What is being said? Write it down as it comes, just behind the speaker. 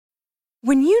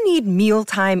When you need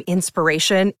mealtime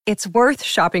inspiration, it's worth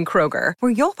shopping Kroger,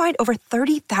 where you'll find over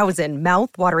 30,000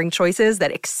 mouth-watering choices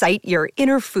that excite your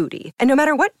inner foodie. And no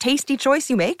matter what tasty choice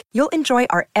you make, you'll enjoy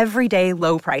our everyday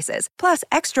low prices, plus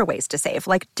extra ways to save,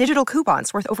 like digital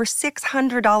coupons worth over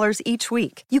 $600 each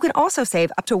week. You can also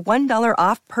save up to $1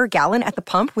 off per gallon at the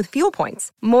pump with fuel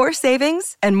points. More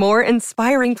savings and more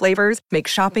inspiring flavors make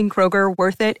shopping Kroger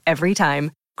worth it every time.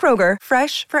 Kroger,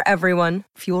 fresh for everyone.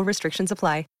 Fuel restrictions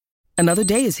apply. Another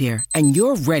day is here, and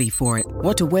you're ready for it.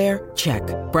 What to wear? Check.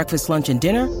 Breakfast, lunch, and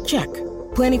dinner? Check.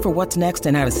 Planning for what's next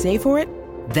and how to save for it?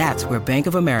 That's where Bank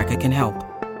of America can help.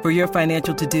 For your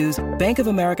financial to-dos, Bank of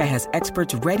America has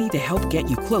experts ready to help get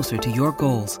you closer to your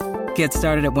goals. Get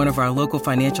started at one of our local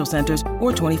financial centers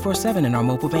or 24/7 in our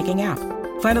mobile banking app.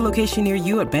 Find a location near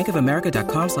you at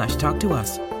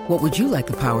bankofamerica.com/talktous. What would you like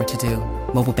the power to do?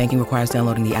 Mobile banking requires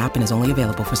downloading the app and is only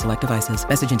available for select devices.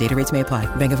 Message and data rates may apply.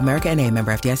 Bank of America N.A.,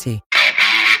 member FDIC.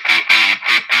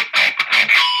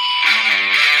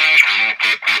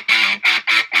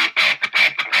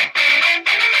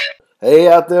 Hey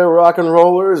out there, rock and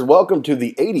rollers. Welcome to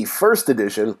the 81st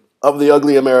edition of the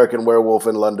Ugly American Werewolf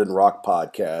in London Rock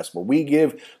Podcast, where we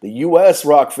give the U.S.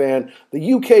 rock fan the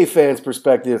U.K. fan's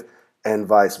perspective and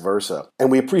vice versa. And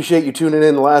we appreciate you tuning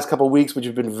in the last couple of weeks, which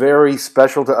have been very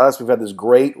special to us. We've had this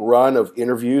great run of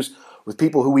interviews with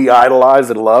people who we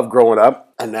idolized and loved growing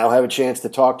up and now have a chance to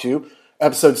talk to.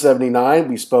 Episode 79,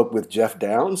 we spoke with Jeff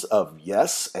Downs of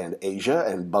Yes and Asia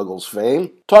and Buggles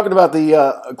fame, talking about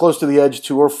the Close to the Edge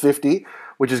Tour 50,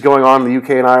 which is going on in the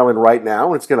UK and Ireland right now,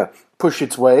 and it's going to push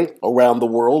its way around the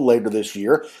world later this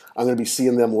year. I'm going to be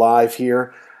seeing them live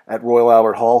here at Royal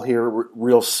Albert Hall here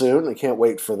real soon. I can't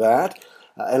wait for that.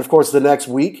 And of course, the next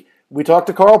week, we talked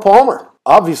to Carl Palmer,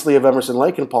 obviously of Emerson,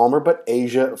 Lake and Palmer, but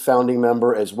Asia founding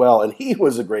member as well. And he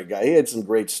was a great guy. He had some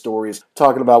great stories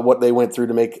talking about what they went through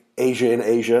to make Asia in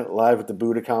Asia live at the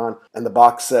Budokan and the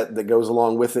box set that goes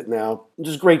along with it now.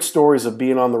 Just great stories of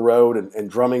being on the road and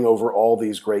drumming over all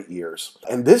these great years.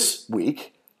 And this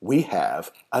week, we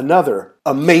have another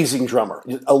amazing drummer,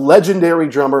 a legendary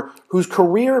drummer whose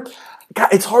career, God,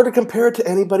 it's hard to compare it to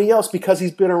anybody else because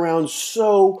he's been around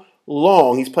so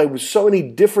long. He's played with so many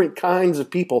different kinds of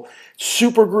people,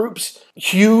 super groups,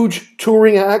 huge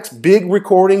touring acts, big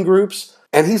recording groups,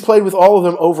 and he's played with all of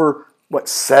them over,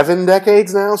 7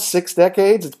 decades now? 6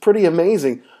 decades? It's pretty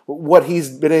amazing what he's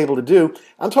been able to do.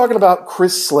 I'm talking about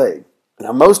Chris Slade.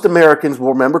 Now, most Americans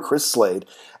will remember Chris Slade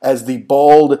as the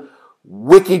bald,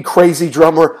 wicked, crazy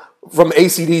drummer from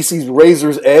AC/DC's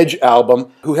Razor's Edge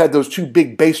album, who had those 2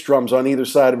 big bass drums on either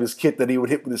side of his kit that he would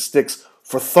hit with his sticks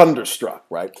for Thunderstruck,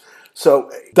 right? So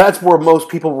that's where most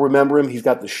people remember him. He's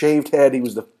got the shaved head. He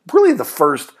was really the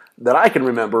first that I can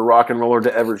remember rock and roller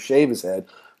to ever shave his head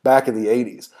back in the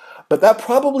 80s. But that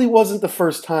probably wasn't the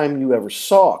first time you ever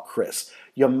saw Chris.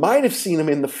 You might have seen him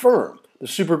in The Firm, the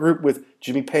supergroup with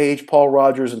Jimmy Page, Paul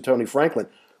Rodgers, and Tony Franklin,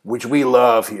 which we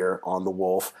love here on The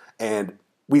Wolf. And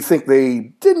we think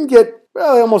they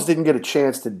almost didn't get a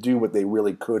chance to do what they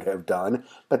really could have done.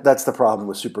 But that's the problem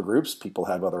with supergroups. People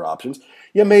have other options.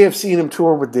 You may have seen him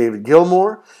tour with David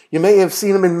Gilmour. You may have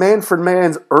seen him in Manfred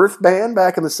Mann's Earth Band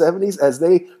back in the 70s as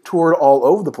they toured all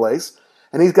over the place.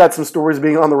 And he's got some stories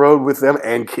being on the road with them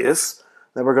and Kiss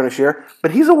that we're going to share.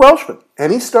 But he's a Welshman.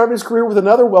 And he started his career with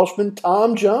another Welshman,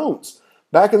 Tom Jones,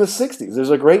 back in the 60s.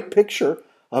 There's a great picture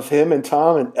of him and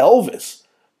Tom and Elvis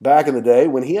back in the day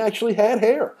when he actually had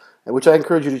hair, which I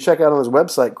encourage you to check out on his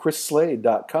website,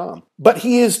 chrisslade.com. But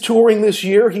he is touring this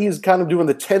year. He is kind of doing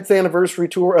the 10th anniversary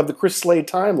tour of the Chris Slade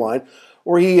Timeline,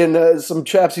 where he and some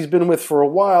chaps he's been with for a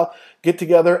while get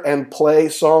together and play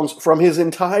songs from his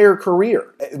entire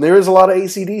career. And there is a lot of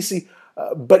AC/DC,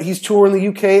 but he's touring the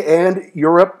UK and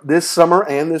Europe this summer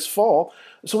and this fall.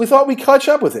 So we thought we'd catch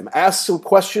up with him, ask some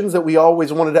questions that we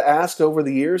always wanted to ask over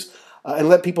the years, and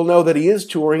let people know that he is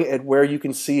touring and where you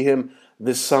can see him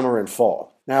this summer and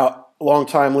fall. Now,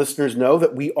 longtime listeners know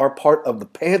that we are part of the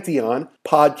Pantheon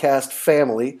podcast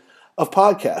family of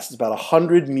podcasts. It's about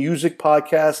 100 music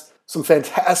podcasts, some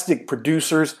fantastic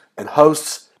producers and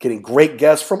hosts, getting great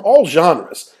guests from all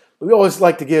genres. We always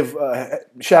like to give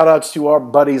shout-outs to our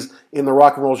buddies in the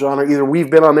rock and roll genre. Either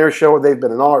we've been on their show or they've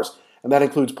been in ours. And that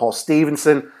includes Paul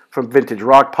Stevenson from Vintage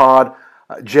Rock Pod,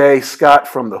 Jay Scott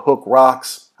from The Hook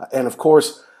Rocks, and of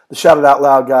course, the Shout It Out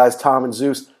Loud guys, Tom and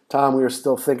Zeus. Tom, we are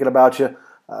still thinking about you.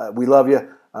 We love you,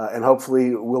 and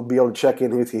hopefully we'll be able to check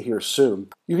in with you here soon.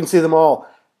 You can see them all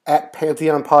at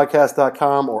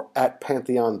pantheonpodcast.com or at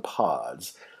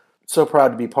pantheonpods. So proud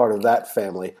to be part of that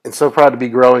family, and so proud to be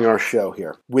growing our show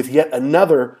here with yet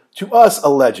another, to us, a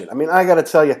legend. I mean, I got to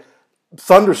tell you,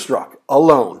 Thunderstruck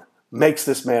alone makes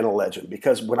this man a legend.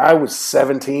 Because when I was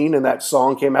 17 and that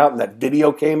song came out and that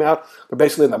video came out, they're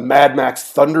basically in the Mad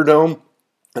Max Thunderdome,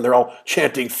 and they're all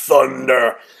chanting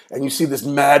thunder. And you see this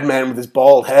madman with his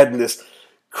bald head and this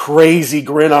crazy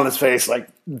grin on his face, like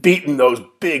beating those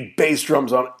big bass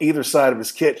drums on either side of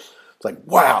his kit. It's like,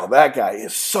 wow, that guy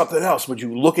is something else. Would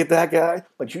you look at that guy?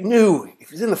 But you knew if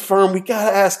he's in the firm, we got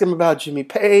to ask him about Jimmy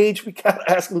Page. We got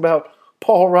to ask him about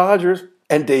Paul Rogers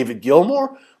and David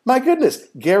Gilmour. My goodness,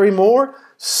 Gary Moore.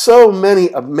 So many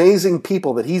amazing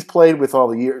people that he's played with all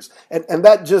the years. And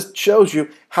that just shows you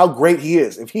how great he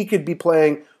is. If he could be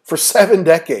playing for 7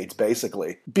 decades,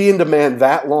 basically, be in demand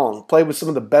that long, play with some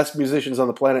of the best musicians on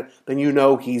the planet, then you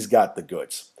know he's got the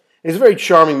goods. He's a very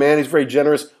charming man. He's very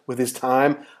generous with his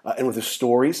time and with his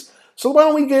stories. So why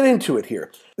don't we get into it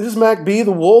here? This is Mac B,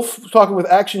 the Wolf, talking with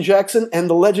Action Jackson and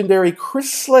the legendary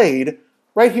Chris Slade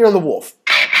right here on the Wolf.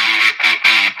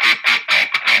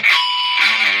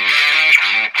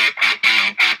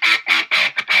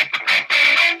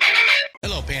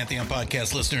 Pantheon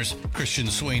podcast listeners, Christian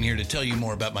Swain here to tell you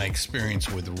more about my experience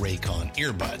with Raycon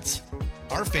earbuds.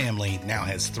 Our family now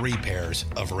has 3 pairs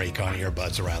of Raycon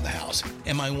earbuds around the house,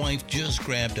 and my wife just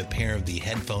grabbed a pair of the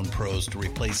Headphone Pros to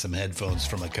replace some headphones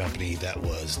from a company that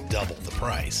was double the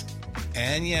price.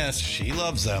 And yes, she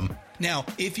loves them. Now,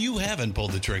 if you haven't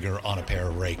pulled the trigger on a pair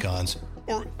of Raycons,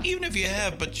 or even if you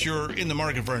have, but you're in the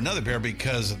market for another pair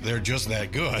because they're just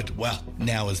that good, well,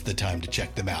 now is the time to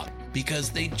check them out,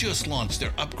 because they just launched their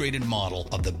upgraded model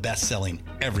of the best-selling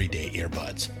everyday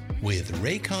earbuds. With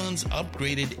Raycon's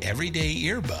upgraded everyday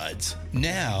earbuds,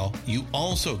 now you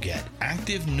also get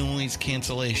active noise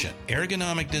cancellation,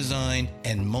 ergonomic design,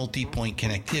 and multi-point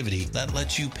connectivity that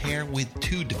lets you pair with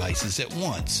 2 devices at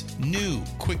once. New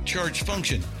quick charge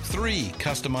function, 3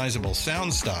 customizable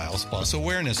sound styles, plus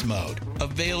awareness mode.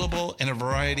 Available in a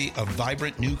variety of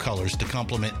vibrant new colors to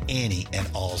complement any and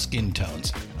all skin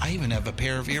tones. I even have a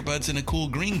pair of earbuds in a cool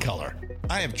green color.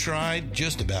 I have tried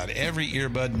just about every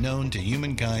earbud known to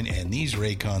humankind, and these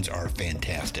Raycons are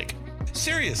fantastic.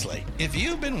 Seriously, if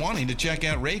you've been wanting to check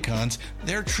out Raycons,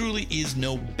 there truly is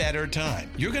no better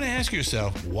time. You're going to ask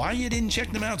yourself why you didn't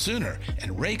check them out sooner,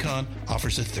 and Raycon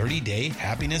offers a 30-day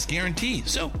happiness guarantee.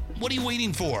 So what are you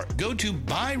waiting for? Go to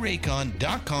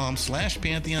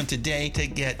buyraycon.com/Pantheon today to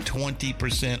get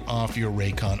 20% off your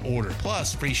Raycon order,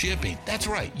 plus free shipping. That's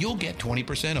right, you'll get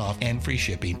 20% off and free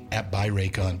shipping at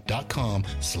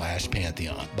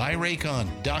buyraycon.com/Pantheon.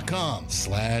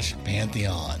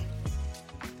 buyraycon.com/Pantheon.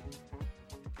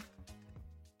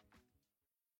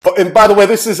 And by the way,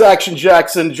 this is Action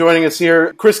Jackson joining us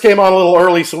here. Chris came on a little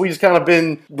early, so we just kind of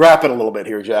been rapping a little bit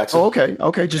here, Jackson. Oh, okay.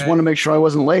 Just wanted to make sure I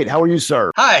wasn't late. How are you,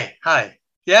 sir? Hi.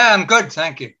 Yeah, I'm good,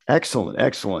 thank you. Excellent.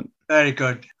 Very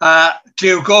good. Do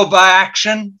you go by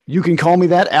Action? You can call me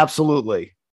that,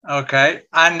 absolutely. Okay.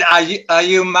 And are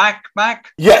you Mac?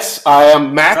 Yes, I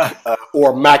am Mac,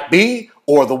 or Mac B,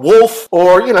 or the Wolf,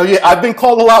 or, I've been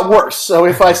called a lot worse. So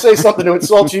if I say something to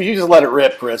insult you, you just let it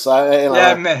rip, Chris. Me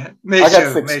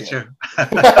too.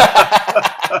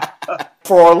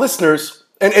 For our listeners,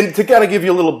 and to kind of give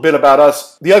you a little bit about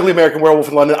us, the Ugly American Werewolf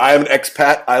in London, I am an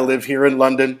expat. I live here in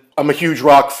London. I'm a huge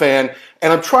rock fan,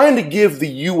 and I'm trying to give the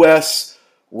U.S.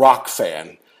 rock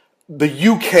fan the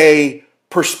UK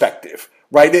perspective,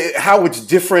 right? How it's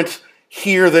different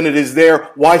here than it is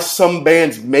there, why some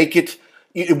bands make it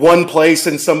one place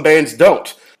and some bands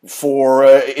don't. For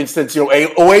instance,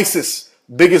 Oasis,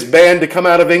 biggest band to come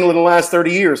out of England in the last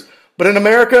 30 years. But in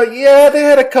America, yeah, they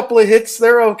had a couple of hits.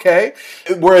 They're okay.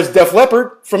 Whereas Def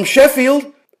Leppard from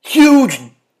Sheffield, huge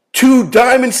 2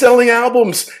 diamond-selling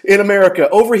albums in America.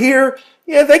 Over here,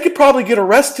 yeah, they could probably get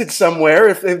arrested somewhere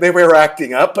if they were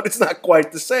acting up, but it's not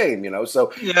quite the same,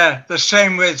 So yeah, the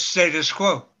same with Status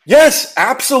Quo. Yes,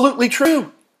 absolutely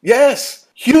true. Yes.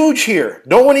 Huge here.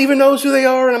 No one even knows who they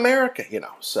are in America,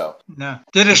 so. No.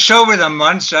 Did a show with them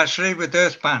once, actually, with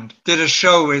Earth Band. Did a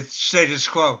show with Status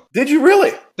Quo. Did you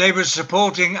really? They were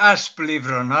supporting us, believe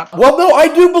it or not. Well, no, I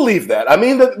do believe that. I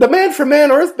mean, the Man for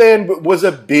Man Earth Band was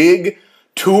a big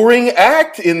touring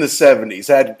act in the 70s.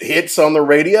 Had hits on the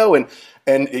radio and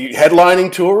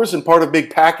headlining tours and part of big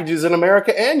packages in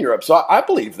America and Europe. So I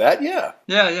believe that, yeah.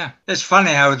 Yeah. It's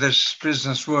funny how this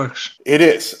business works. It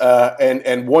is.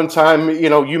 And one time,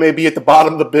 you may be at the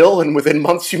bottom of the bill, and within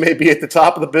months you may be at the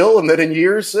top of the bill, and then in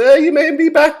years you may be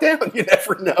back down. You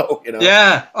never know,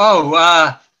 Yeah.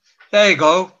 Oh, there you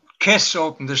go. Kiss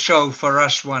opened the show for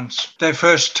us once. Their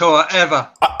first tour ever.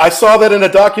 I saw that in a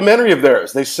documentary of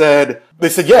theirs. They said,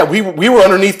 yeah, we were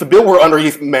underneath the bill. We're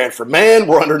underneath Man for Man.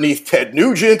 We're underneath Ted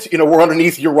Nugent. We're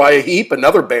underneath Uriah Heep,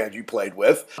 another band you played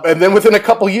with. And then within a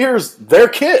couple years, they're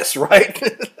Kiss, right?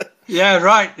 Yeah,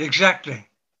 right, exactly.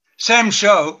 Same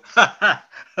show.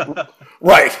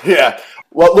 Right, yeah.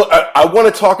 Well, look, I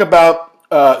want to talk about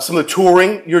some of the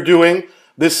touring you're doing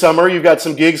this summer. You've got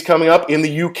some gigs coming up in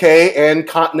the UK and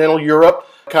continental Europe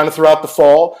kind of throughout the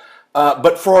fall.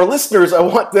 But for our listeners, I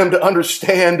want them to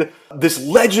understand this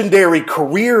legendary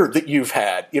career that you've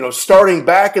had, you know, starting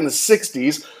back in the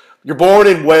 60s. You're born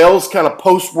in Wales, kind of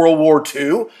post-World War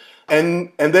II.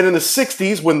 And then in the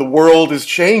 60s, when the world is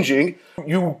changing,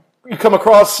 you come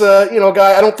across, a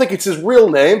guy, I don't think it's his real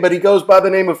name, but he goes by the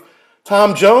name of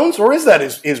Tom Jones, or is that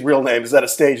his real name? Is that a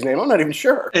stage name? I'm not even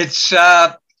sure. It's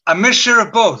a mixture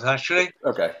of both, actually.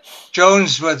 Okay.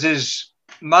 Jones was his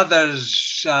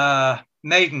mother's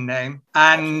maiden name,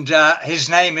 and his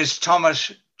name is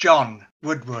Thomas John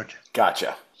Woodward.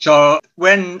 Gotcha. So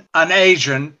when an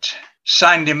agent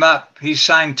signed him up, he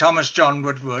signed Thomas John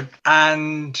Woodward,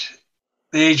 and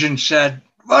the agent said,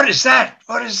 "What is that?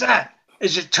 What is that?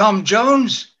 Is it Tom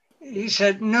Jones?" He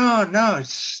said, no,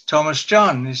 it's Thomas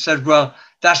John. He said, "Well,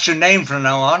 that's your name from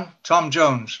now on, Tom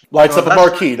Jones." Lights up a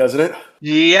marquee, doesn't it?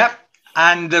 Yep.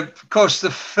 And of course,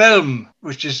 the film,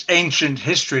 which is ancient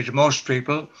history to most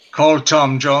people, called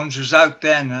Tom Jones, was out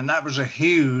then, and that was a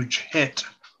huge hit.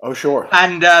 Oh, sure.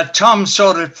 And Tom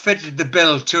sort of fitted the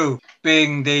bill too,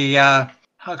 being the,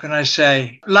 how can I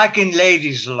say, liking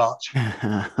ladies a lot.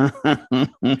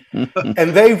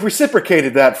 And they've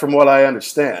reciprocated that from what I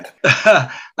understand.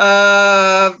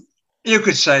 You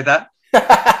could say that.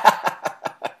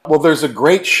 Well, there's a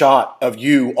great shot of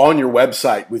you on your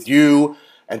website with you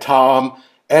and Tom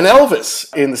and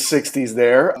Elvis in the 60s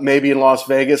there, maybe in Las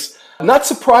Vegas. Not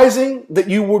surprising that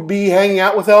you would be hanging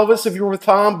out with Elvis if you were with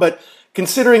Tom, but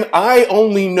considering I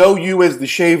only know you as the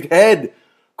shaved head,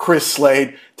 Chris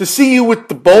Slade, to see you with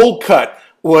the bowl cut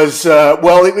was,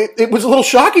 it was a little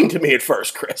shocking to me at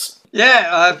first, Chris.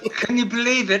 Yeah, can you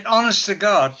believe it? Honest to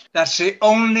God, that's the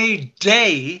only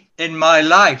day in my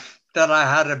life that I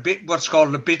had what's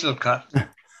called a Beatle cut.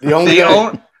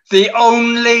 The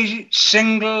only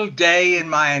single day in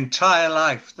my entire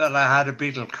life that I had a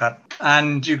Beatle cut.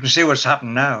 And you can see what's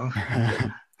happened now.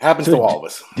 Happens to all of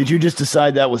us. Did you just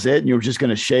decide that was it and you were just going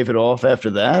to shave it off after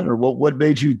that? Or what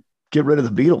made you get rid of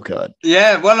the Beatle cut?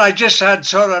 Yeah, well, I just had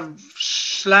sort of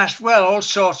all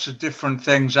sorts of different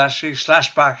things, actually.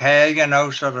 Slash back hair,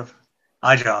 sort of,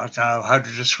 I don't know how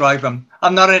to describe them.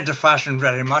 I'm not into fashion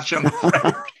very much, I'm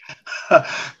afraid.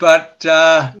 But,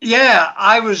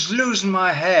 I was losing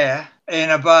my hair in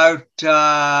about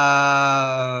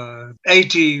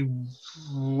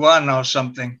 81 or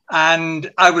something. And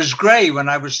I was grey when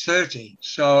I was 30.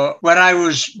 So when I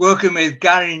was working with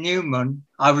Gary Newman,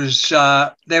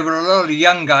 there were a lot of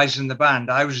young guys in the band.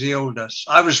 I was the oldest.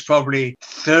 I was probably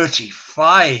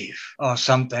 35 or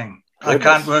something.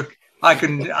 Goodness.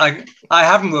 I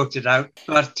haven't worked it out,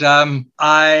 but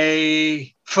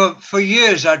for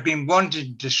years I'd been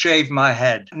wanting to shave my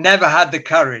head. Never had the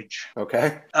courage.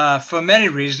 Okay. For many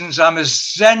reasons. I'm a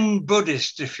Zen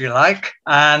Buddhist, if you like,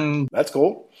 and that's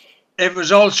cool. It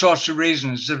was all sorts of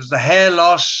reasons. It was the hair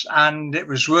loss, and it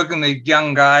was working with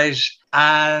young guys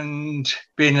and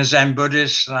being a Zen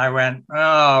Buddhist. And I went,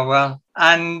 oh, well.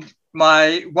 And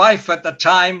my wife at the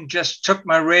time just took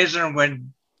my razor and went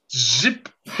zip.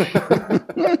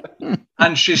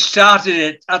 And she started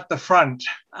it at the front.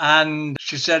 And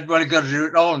she said, well, you got to do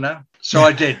it all now. So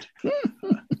I did.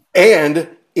 And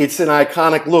it's an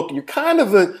iconic look. You're kind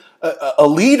of a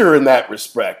leader in that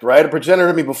respect, right? A progenitor.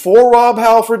 I mean, before Rob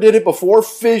Halford did it, before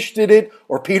Fish did it,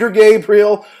 or Peter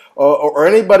Gabriel, or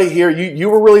anybody here, you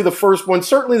were really the first one,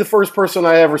 certainly the first person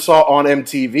I ever saw on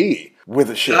MTV with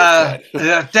a shaved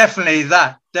head. Definitely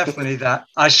that.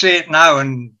 I see it now,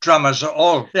 and drummers are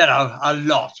all,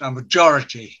 a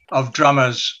majority of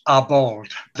drummers are bald.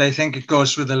 They think it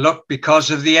goes with the look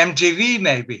because of the MTV,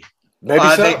 maybe. Maybe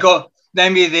so.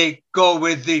 Maybe they go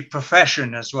with the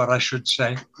profession, is what I should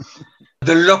say.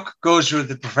 The look goes with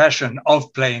the profession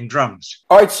of playing drums.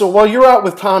 All right, so while you're out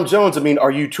with Tom Jones, I mean,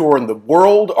 are you touring the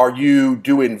world? Are you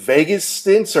doing Vegas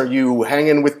stints? Are you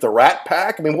hanging with the Rat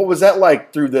Pack? I mean, what was that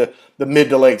like through the mid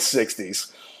to late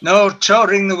 60s? No,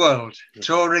 touring the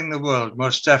world,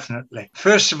 most definitely.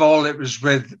 First of all, it was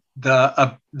with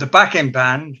the backing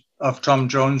band of Tom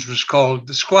Jones was called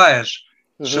the Squires.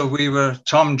 Mm-hmm. So we were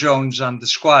Tom Jones and the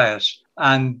Squires.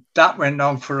 And that went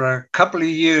on for a couple of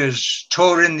years,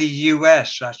 touring the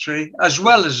US, actually, as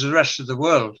well as the rest of the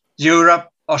world. Europe,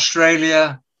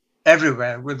 Australia,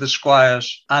 everywhere with the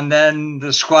Squires. And then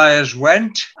the Squires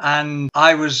went, and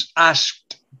I was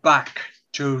asked back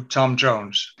to Tom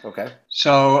Jones. Okay.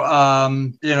 So,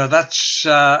 that's,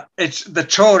 it's the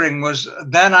touring was,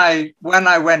 then when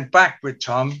I went back with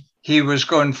Tom, he was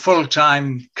going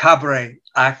full-time cabaret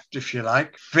act, if you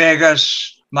like.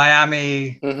 Vegas,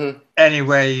 Miami,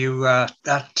 anywhere you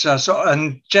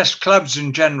and just clubs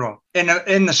in general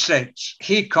in the States.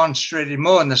 He concentrated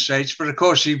more in the States, but of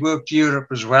course he worked Europe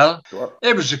as well. Sure.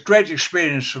 It was a great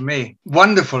experience for me.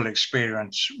 Wonderful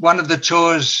experience. One of the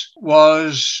tours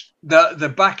was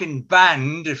the backing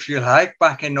band, if you like,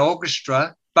 backing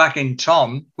orchestra, backing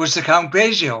Tom, was the Count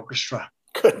Basie Orchestra.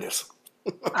 Goodness.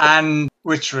 And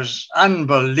which was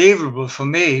unbelievable for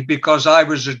me because I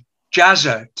was a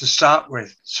jazzer to start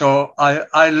with. So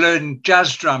I learned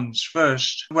jazz drums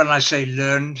first. When I say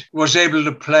learned, was able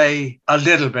to play a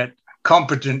little bit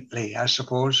competently, I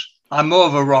suppose. I'm more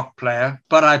of a rock player,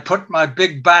 but I put my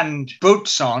big band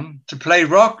boots on to play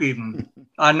rock even.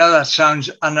 I know that sounds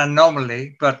an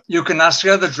anomaly, but you can ask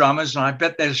the other drummers, and I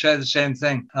bet they'll say the same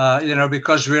thing,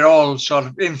 because we're all sort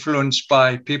of influenced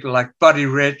by people like Buddy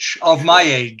Rich, of my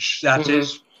age, that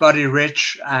is. Buddy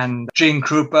Rich and Gene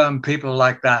Krupa and people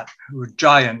like that who were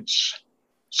giants.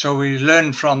 So we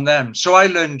learned from them. So I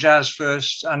learned jazz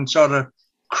first and sort of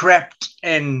crept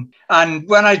in. And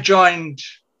when I joined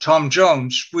Tom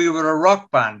Jones, we were a rock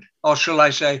band, or shall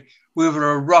I say, we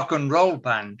were a rock and roll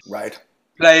band. Right.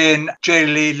 Playing Jerry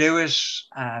Lee Lewis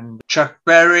and Chuck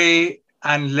Berry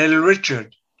and Little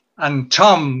Richard. And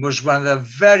Tom was one of the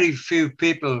very few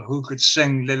people who could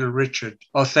sing Little Richard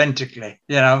authentically,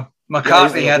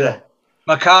 McCartney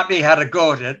had a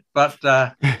go at it, but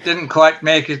didn't quite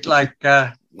make it like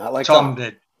not like Tom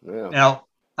did. Yeah.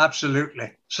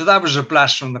 Absolutely. So that was a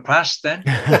blast from the past then.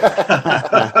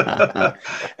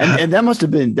 and that must have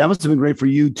been great for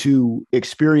you to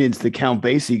experience the Count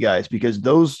Basie guys, because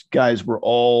those guys were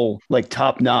all like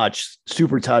top-notch,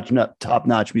 super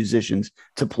top-notch musicians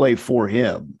to play for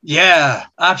him. Yeah,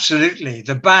 absolutely.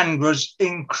 The band was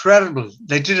incredible.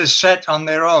 They did a set on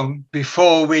their own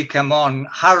before we came on.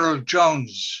 Harold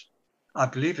Jones, I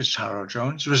believe it's Harold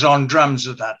Jones, was on drums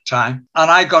at that time.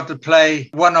 And I got to play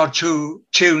one or two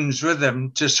tunes with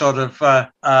him to sort of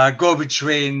go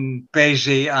between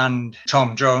Basie and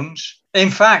Tom Jones. In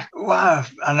fact, wow,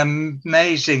 an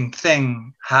amazing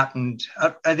thing happened.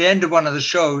 At the end of one of the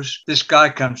shows, this guy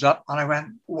comes up and I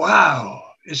went, wow,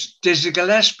 it's Dizzy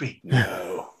Gillespie.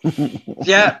 No.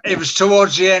 Yeah, it was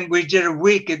towards the end. We did a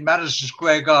week at Madison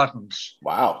Square Gardens.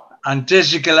 Wow. And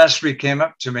Dizzy Gillespie came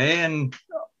up to me and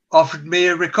offered me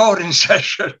a recording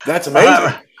session. That's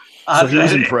amazing. So he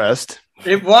was impressed.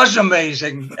 It was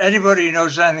amazing. Anybody who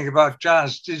knows anything about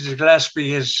jazz, Dizzy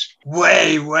Gillespie is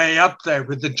way, way up there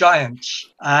with the giants.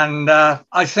 And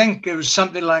I think it was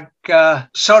something like,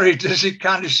 sorry, Dizzy,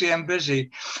 can't you see I'm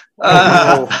busy?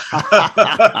 But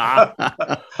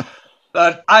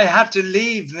I had to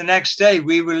leave the next day.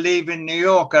 We were leaving New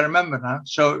York, I remember now.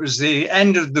 So it was the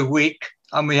end of the week.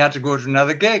 And we had to go to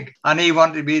another gig. And he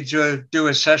wanted me to do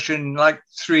a session like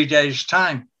 3 days'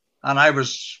 time. And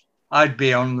I'd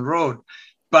be on the road.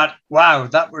 But wow,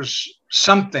 that was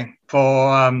something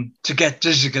for to get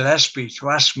Dizzy Gillespie to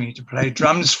ask me to play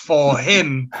drums for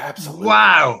him. Absolutely.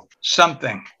 Wow,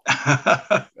 something.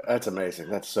 That's amazing.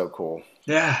 That's so cool.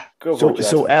 Yeah. So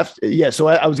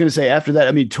I was going to say after that,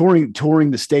 I mean, touring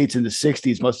the States in the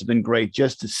 60s must have been great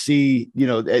just to see,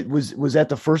 was that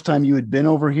the first time you had been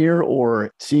over here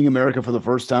or seeing America for the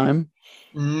first time?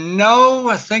 No,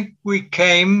 I think we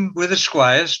came with the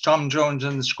Squires, Tom Jones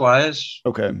and the Squires.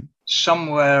 Okay.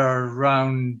 Somewhere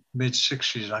around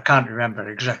mid-60s. I can't remember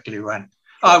exactly when.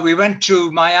 We went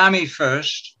to Miami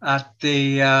first at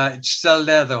the, it's still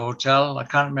there, the hotel. I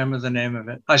can't remember the name of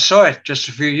it. I saw it just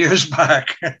a few years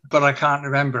back, but I can't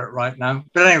remember it right now.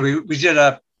 But anyway, we did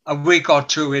a week or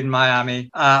two in Miami.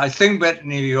 I think we went to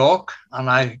New York, and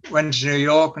I went to New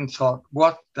York and thought,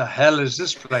 what the hell is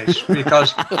this place?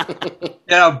 Because,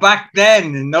 back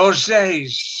then, in those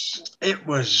days, it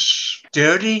was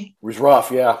dirty. It was rough,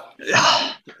 yeah.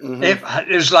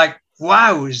 It was like,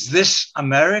 wow, is this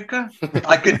America?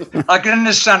 I could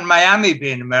understand Miami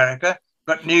being America,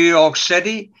 but New York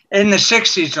City in the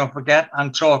 60s, don't forget,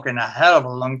 I'm talking a hell of a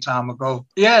long time ago.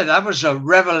 Yeah, that was a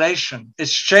revelation.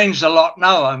 It's changed a lot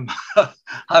now,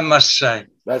 I must say.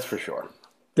 That's for sure.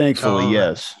 Thankfully,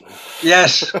 yes.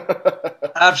 Yes,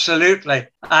 absolutely.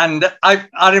 And I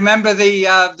remember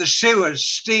the sewers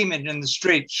steaming in the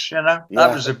streets. That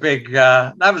was a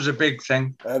big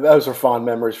thing. Those are fond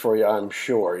memories for you, I'm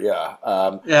sure. Yeah.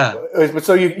 Yeah. But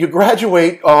so you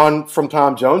graduate on from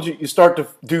Tom Jones. You start to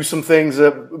do some things,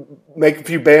 make a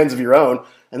few bands of your own.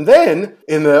 And then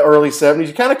in the early 70s,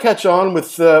 you kind of catch on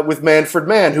with Manfred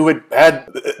Mann, who had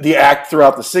the act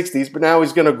throughout the 60s, but now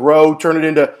he's going to turn it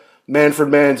into Manfred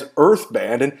Mann's Earth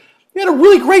Band. And You had a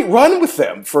really great run with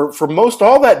them for most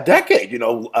all that decade.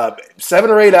 7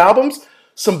 or 8 albums,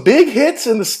 some big hits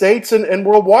in the States and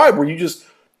worldwide. Were you just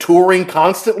touring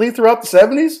constantly throughout the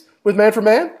 70s with Man for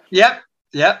Man? Yep.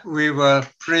 We were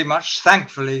pretty much,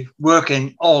 thankfully,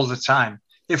 working all the time.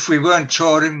 If we weren't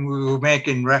touring, we were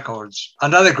making records.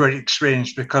 Another great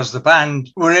experience because the band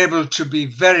were able to be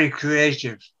very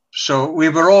creative. So we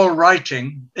were all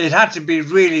writing. It had to be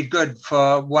really good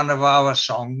for one of our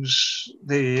songs,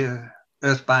 the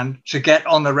Earth Band, to get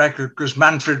on the record because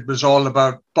Manfred was all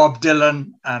about Bob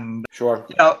Dylan and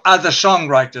other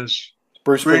songwriters.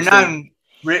 Bruce renowned.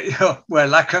 Well,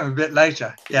 that came a bit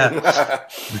later. Yeah.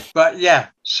 But yeah,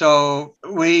 so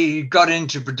we got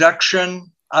into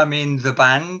production. I mean, the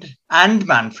band and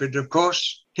Manfred, of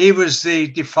course. He was the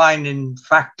defining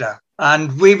factor.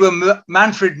 And we were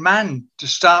Manfred Mann to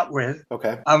start with.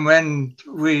 Okay. And when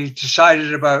we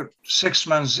decided about 6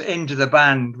 months into the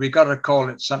band, we got to call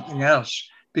it something else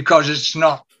because it's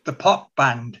not the pop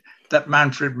band that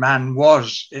Manfred Mann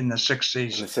was in the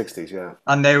 60s. In the 60s, yeah.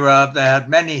 And they had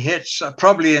many hits,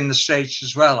 probably in the States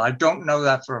as well. I don't know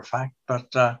that for a fact,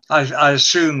 but I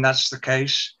assume that's the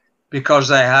case, because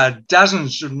they had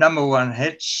dozens of number one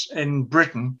hits in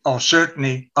Britain, or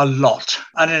certainly a lot.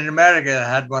 And in America, they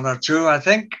had 1 or 2, I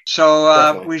think.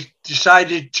 So we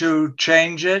decided to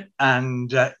change it.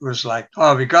 And it was like,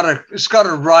 it's got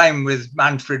to rhyme with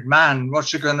Manfred Mann.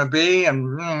 What's it going to be?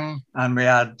 And we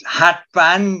had Hat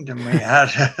Band and we had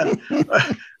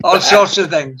all sorts of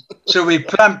things. So we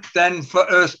plumped then for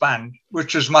Earth Band,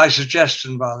 which was my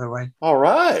suggestion, by the way. All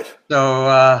right. So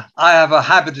I have a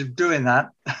habit of doing that.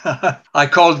 I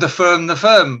called the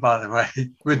firm, by the way,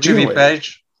 with Jimmy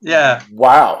Page. Yeah.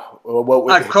 Wow.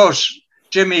 Of course,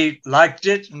 Jimmy liked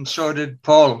it, and so did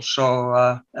Paul.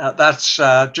 So that's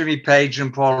Jimmy Page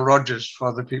and Paul Rogers,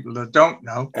 for the people that don't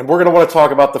know. And we're going to want to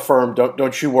talk about the firm.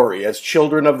 Don't you worry. As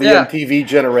children of the MTV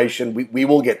generation, we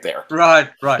will get there. Right.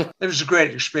 It was a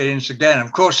great experience again.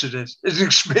 Of course it is. It's an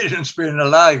experience being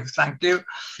alive. Thank you.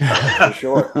 For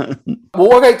sure.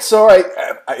 Well, okay, so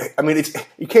I mean,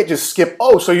 you can't just skip,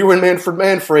 so you were in Manfred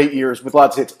Mann for 8 years with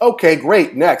lots of hits. Okay,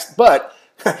 great, next. But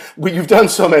you've done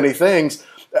so many things.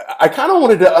 I kind of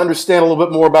wanted to understand a little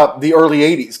bit more about the early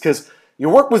 80s, because you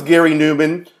worked with Gary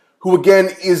Newman, who, again,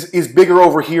 is bigger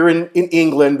over here in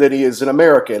England than he is in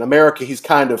America. In America, he's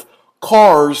kind of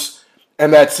Cars,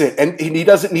 and that's it. And he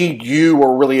doesn't need you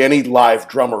or really any live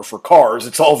drummer for Cars.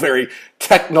 It's all very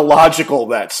technological,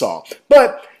 that song.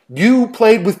 But you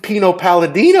played with Pino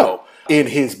Palladino in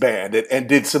his band and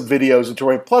did some videos and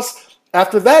touring. Plus,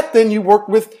 after that, then you worked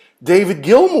with David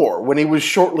Gilmour when he was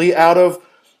shortly out of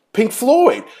Pink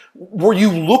Floyd. Were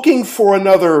you looking for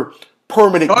another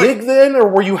permanent gig then, or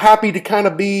were you happy to kind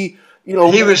of be,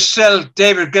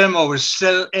 David Gilmour was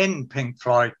still in Pink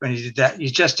Floyd when he did that. He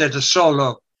just did a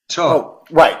solo tour. Oh,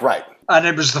 right. And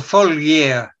it was the full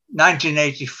year,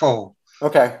 1984.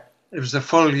 Okay. It was the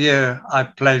full year I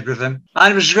played with him.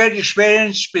 And it was a great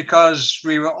experience because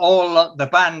the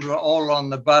band were all on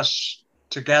the bus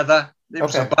together. It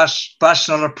was a bus,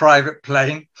 not a private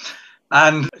plane.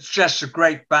 And it's just a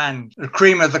great band, the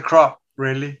cream of the crop,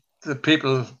 really. The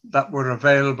people that were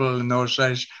available in those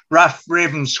days. Ralph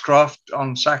Ravenscroft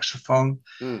on saxophone.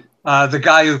 The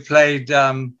guy who played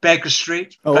Baker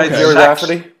Street. Jerry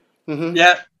Rafferty. Mm-hmm.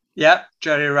 Yeah,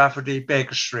 Jerry Rafferty,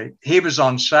 Baker Street. He was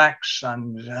on sax,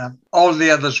 and all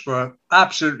the others were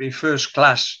absolutely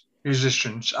first-class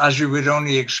musicians, as you would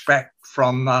only expect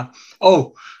from...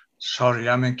 Sorry,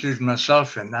 I'm including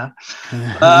myself in that.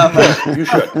 You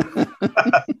should.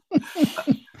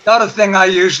 Not a thing I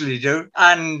usually do.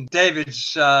 And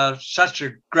David's such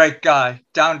a great guy,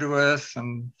 down to earth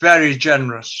and very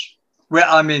generous. With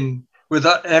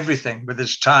everything, with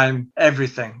his time,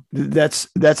 everything. That's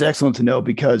excellent to know,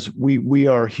 because we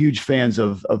are huge fans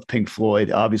of Pink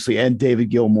Floyd, obviously, and David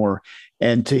Gilmour.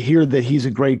 And to hear that he's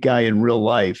a great guy in real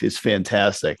life is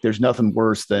fantastic. There's nothing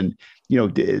worse than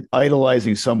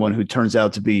idolizing someone who turns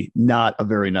out to be not a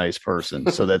very nice person.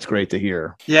 So that's great to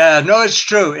hear. Yeah, no, it's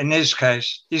true. In his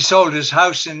case, he sold his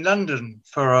house in London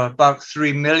for about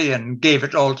 $3 million, gave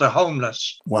it all to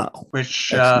homeless. Wow.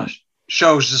 Which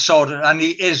shows the sort of, and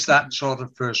he is that sort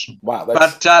of person. Wow.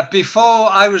 But before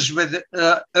I was with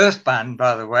Earth Band,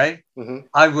 by the way,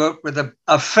 I worked with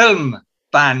a film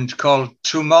band called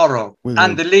Tomorrow.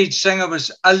 And the lead singer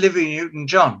was Olivia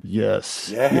Newton-John.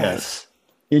 Yes.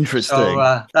 Interesting.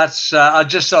 So that's. I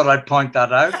just thought I'd point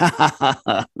that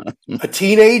out. A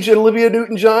teenage Olivia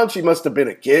Newton-John? She must have been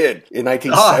a kid in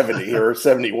 1970 or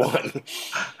 71.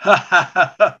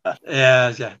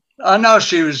 Yeah. I know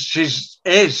she is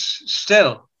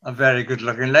still a very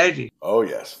good-looking lady. Oh,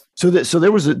 yes. So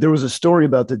there was a story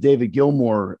about the David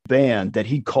Gilmour band that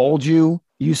he called you.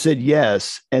 You said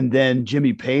yes, and then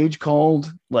Jimmy Page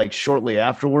called like shortly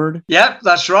afterward. Yep,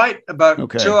 that's right. About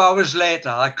 2 hours later,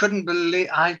 I couldn't believe.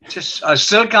 I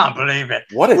still can't believe it.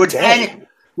 What a day!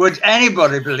 Would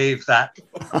anybody believe that?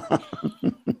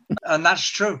 And that's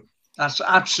true. That's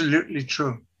absolutely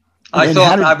true.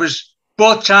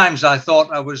 Both times I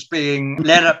thought I was being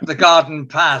led up the garden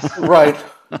path, right,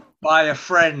 by a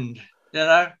friend. You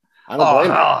know. I don't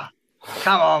blame you.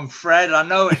 Come on, Fred. I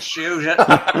know it's you.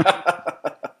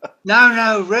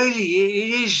 No, really,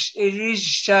 it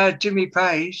is Jimmy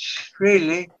Page,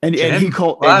 really. And he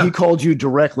called you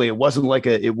directly. It wasn't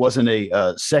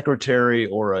a secretary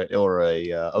or a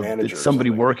manager, somebody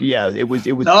working. Yeah, it was.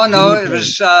 No,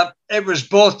 it was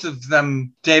both of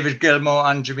them, David Gilmour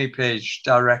and Jimmy Page,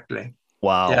 directly.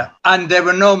 Wow. Yeah, and there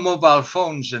were no mobile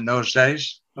phones in those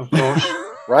days, of course.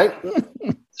 Right.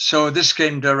 So this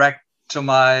came direct to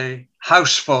my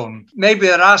house phone. Maybe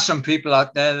there are some people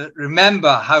out there that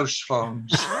remember house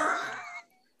phones.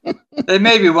 There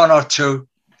may be one or two.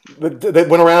 They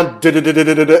went around 8,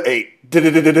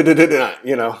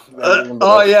 you know.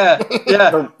 Oh yeah.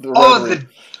 The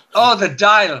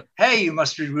dial. Hey, you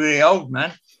must be really old,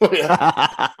 man.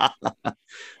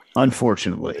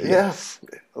 Unfortunately. Yes.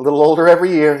 A little older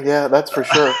every year. Yeah, that's for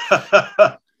sure.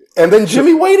 And then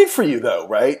Jimmy waited for you, though,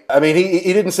 right? I mean,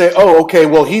 he didn't say, oh, okay,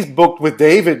 well, he's booked with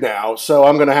David now, so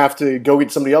I'm going to have to go get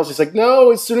somebody else. He's like,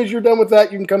 no, as soon as you're done with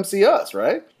that, you can come see us,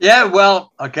 right? Yeah,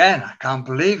 well, again, I can't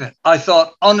believe it. I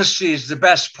thought honesty is the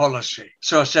best policy.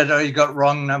 So I said, oh, you got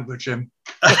wrong number, Jim.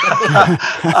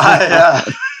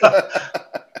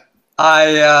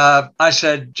 I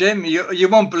said, Jim, you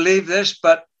won't believe this,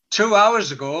 but 2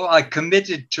 hours ago, I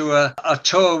committed to a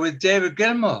tour with David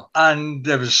Gilmour, and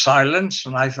there was silence,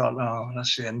 and I thought, oh,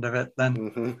 that's the end of it then.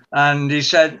 Mm-hmm. And he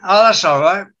said, oh, that's all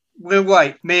right. We'll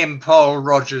wait. Me and Paul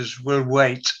Rogers will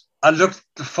wait. I looked at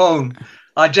the phone.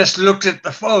 I just looked at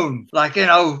the phone like,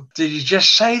 did he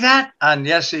just say that? And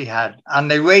yes, he had.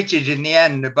 And they waited in the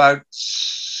end about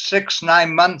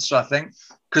 6-9 months, I think,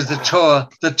 because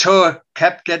the tour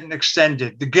kept getting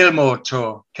extended. The Gilmour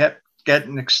tour kept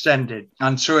getting extended.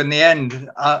 And so in the end,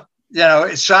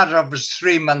 it started off as a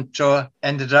 3-month tour,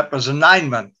 ended up as a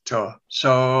 9-month tour.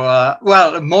 So,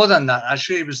 more than that,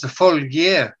 actually, it was the full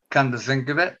year, come to think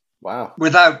of it. Wow.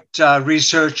 Without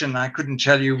researching, I couldn't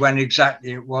tell you when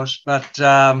exactly it was, but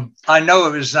I know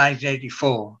it was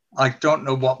 1984. I don't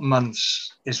know what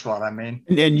months is what I mean.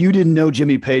 And you didn't know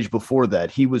Jimmy Page before that.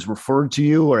 He was referred to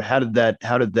you, or how did that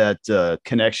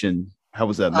connection, how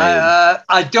was that made?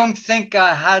 I don't think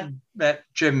I had met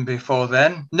Jim before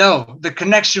then. No, the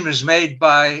connection was made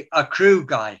by a crew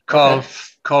guy called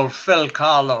Phil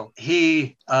Carlo.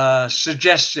 He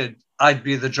suggested I'd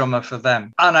be the drummer for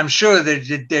them. And I'm sure they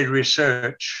did their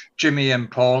research. Jimmy and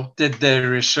Paul did their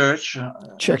research.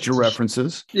 Checked your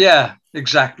references. Yeah,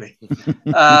 exactly.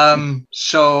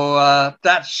 So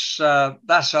that's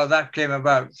how that came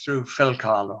about, through Phil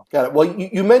Carlo. Got it. Well,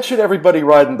 you mentioned everybody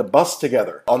riding the bus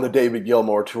together on the David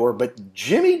Gilmour tour, but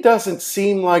Jimmy doesn't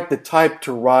seem like the type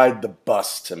to ride the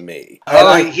bus to me.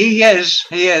 He is.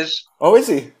 Oh, is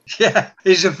he? Yeah,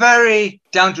 he's a very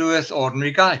down-to-earth, ordinary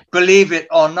guy, believe it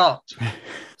or not.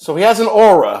 So he has an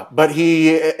aura, but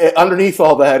he, underneath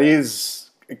all that, is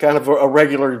kind of a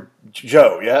regular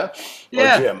Joe, yeah?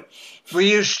 Yeah. Or Jim. We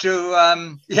used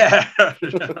to,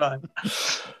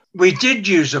 we did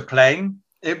use a plane.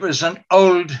 It was an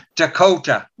old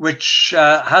Dakota, which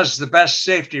has the best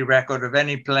safety record of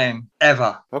any plane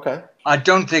ever. Okay. I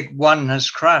don't think one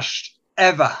has crashed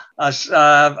ever.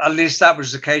 At least that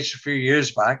was the case a few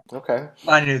years back. Okay.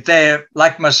 I knew they're,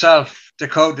 like myself,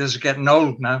 Dakotas are getting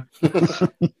old now.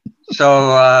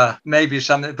 So maybe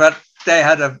something, but they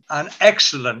had an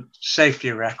excellent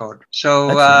safety record. So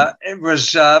it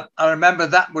was, I remember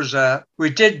that was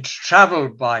we did travel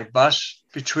by bus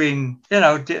between,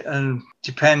 and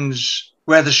depends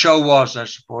where the show was, I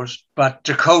suppose. But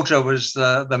Dakota was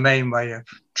the main way of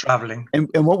traveling. And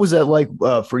what was that like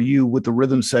for you with the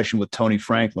rhythm session with Tony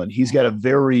Franklin? He's got a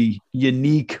very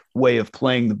unique way of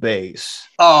playing the bass.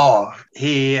 Oh,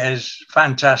 he is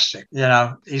fantastic.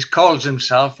 He calls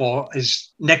himself, or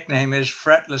his nickname is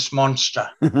Fretless Monster.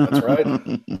 That's right.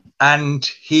 And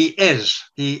he is,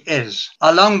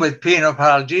 along with Pino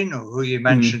Palladino, who you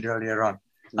mentioned earlier on.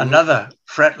 Another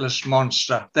fretless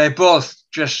monster. They're both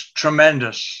just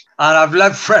tremendous. And I've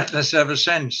loved Fretless ever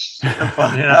since,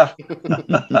 funny enough.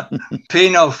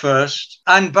 Pino first.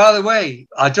 And by the way,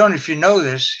 I don't know if you know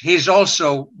this, he's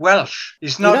also Welsh.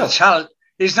 He's not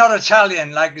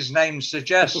Italian like his name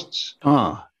suggests.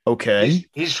 Okay.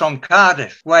 He's from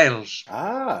Cardiff, Wales.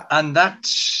 Ah. And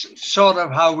that's sort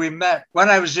of how we met. When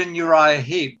I was in Uriah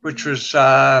Heep, which was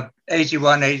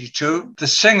 81, 82, the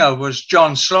singer was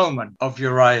John Sloman of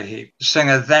Uriah Heep. The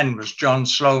singer then was John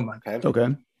Sloman.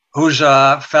 Okay. Who's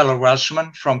a fellow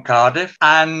Welshman from Cardiff.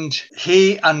 And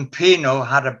he and Pino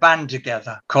had a band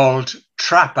together called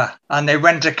Trapper. And they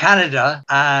went to Canada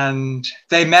and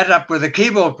they met up with a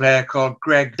keyboard player called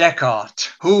Greg Deckhart,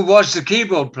 who was the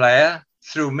keyboard player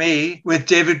through me with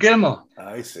David Gilmour.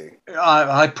 I see.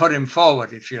 I put him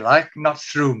forward, if you like, not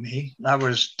through me. That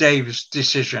was Dave's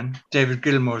decision, David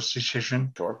Gilmour's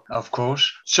decision, Sure. of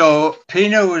course. So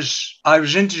I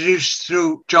was introduced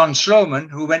through John Sloman,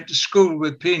 who went to school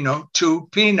with Pino, to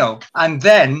Pino. And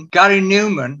then Gary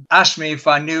Newman asked me if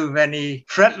I knew of any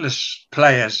fretless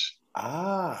players.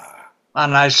 Ah.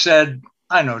 And I said,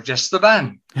 I know just the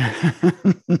band.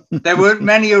 There weren't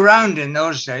many around in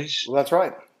those days. Well, that's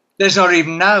right. There's not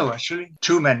even now, actually,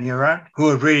 too many around who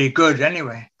are really good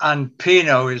anyway. And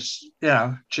Pino is,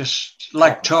 just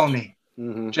like Tony.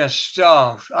 Mm-hmm. Just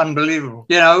unbelievable.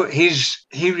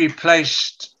 He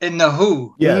replaced In the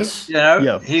Who. Yes.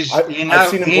 I've seen him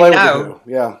play with the Who.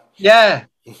 Yeah.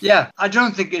 Yeah. I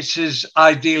don't think it's his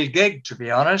ideal gig, to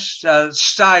be honest.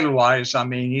 Style-wise,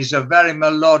 he's a very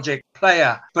melodic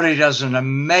player, but he does an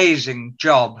amazing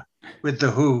job with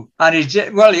the Who. And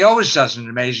he always does an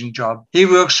amazing job. He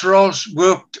worked for all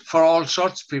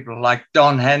sorts of people like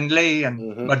Don Henley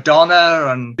and Madonna,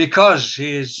 and because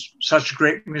he is such a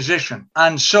great musician.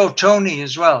 And so Tony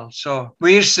as well. So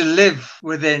we used to live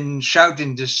within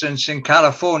shouting distance in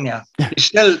California.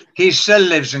 He still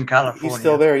lives in California. He's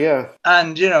still there, yeah.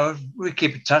 And, we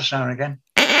keep in touch now and again.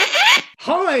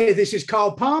 Hi, this is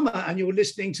Carl Palmer, and you're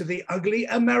listening to The Ugly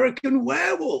American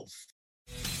Werewolf.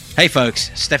 Hey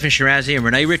folks, Stefan Shirazi and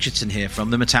Renee Richardson here from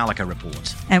the Metallica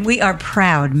Report. And we are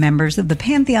proud members of the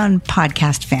Pantheon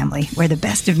podcast family, where the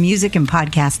best of music and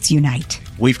podcasts unite.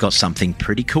 We've got something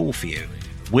pretty cool for you.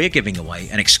 We're giving away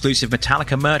an exclusive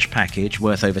Metallica merch package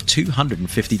worth over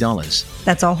 $250.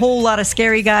 That's a whole lot of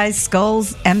Scary Guys,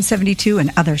 skulls, M72,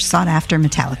 and other sought-after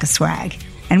Metallica swag.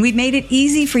 And we've made it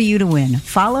easy for you to win.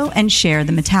 Follow and share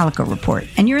the Metallica Report,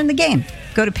 and you're in the game.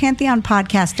 Go to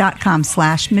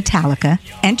pantheonpodcast.com/Metallica,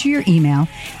 enter your email,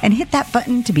 and hit that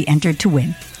button to be entered to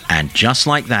win. And just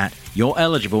like that, you're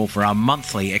eligible for our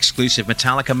monthly exclusive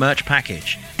Metallica merch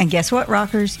package. And guess what,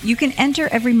 rockers? You can enter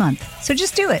every month, so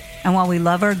just do it. And while we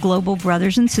love our global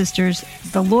brothers and sisters,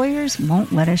 the lawyers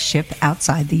won't let us ship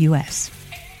outside the U.S.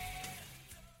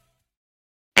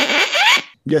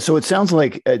 Yeah, so it sounds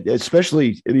like,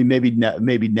 especially, maybe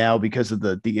now because of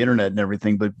the internet and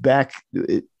everything, but back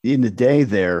in the day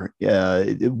there,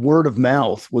 word of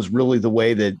mouth was really the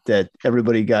way that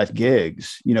everybody got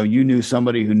gigs. You knew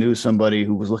somebody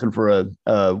who was looking for a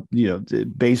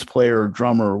bass player or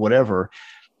drummer or whatever,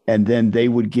 and then they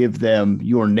would give them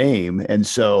your name. And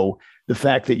so the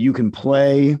fact that you can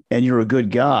play and you're a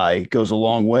good guy goes a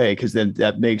long way, because then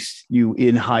that makes you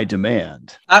in high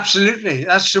demand. Absolutely.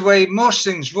 That's the way most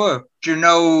things work. Do you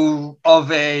know of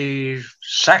a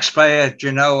sax player? Do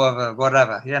you know of a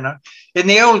whatever, In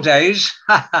the old days,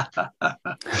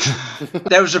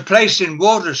 there was a place in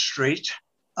Water Street,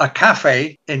 a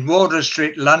cafe in Water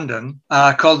Street, London,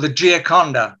 called the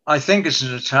Gioconda. I think it's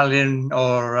an Italian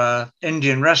or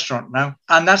Indian restaurant now.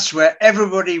 And that's where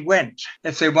everybody went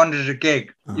if they wanted a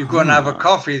gig. You go and have a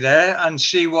coffee there and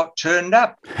see what turned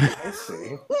up. I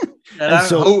see.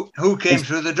 Who came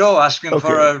through the door asking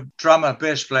for a drummer,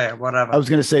 bass player, whatever. I was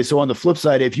going to say, so on the flip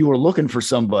side, if you were looking for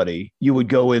somebody, you would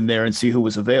go in there and see who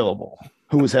was available,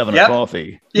 who was having a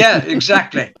coffee. Yeah,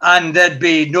 exactly. And there'd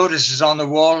be notices on the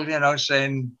wall,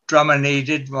 saying drummer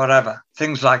needed, whatever,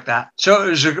 things like that.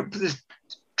 So the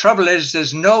trouble is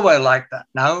there's nowhere like that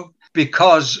now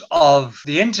because of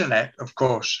the internet, of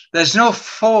course. There's no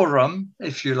forum,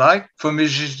 if you like, for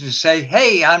musicians to say,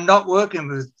 hey, I'm not working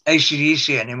with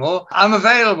AC/DC anymore. I'm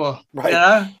available.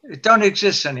 Right. It don't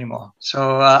exist anymore.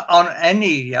 So on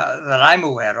any that I'm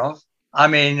aware of,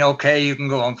 okay, you can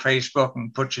go on Facebook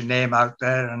and put your name out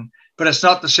there, but it's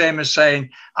not the same as saying,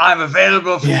 I'm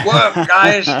available for work,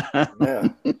 guys. Yeah,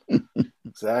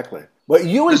 exactly. But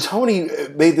you and Tony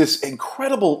made this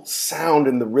incredible sound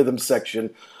in the rhythm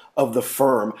section of the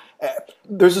Firm.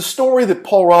 There's a story that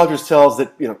Paul Rogers tells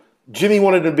that, Jimmy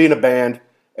wanted to be in a band,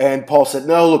 and Paul said,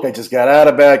 no, look, I just got out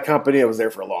of bad company. I was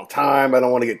there for a long time. I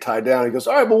don't want to get tied down. He goes,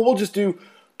 all right, well, we'll just do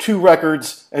 2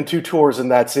 records and 2 tours,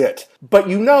 and that's it. But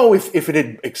if it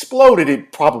had exploded,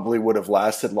 it probably would have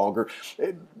lasted longer.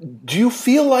 Do you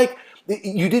feel like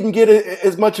you didn't get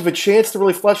as much of a chance to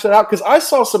really flesh that out? Because I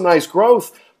saw some nice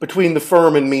growth between the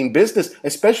Firm and Mean Business,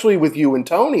 especially with you and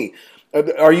Tony.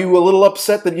 Are you a little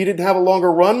upset that you didn't have a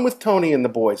longer run with Tony and the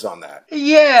boys on that?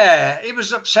 Yeah, it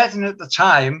was upsetting at the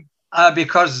time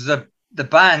because the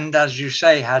band, as you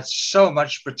say, had so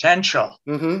much potential.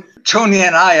 Mm-hmm. Tony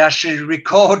and I actually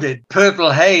recorded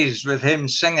Purple Haze with him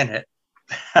singing it.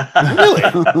 Really?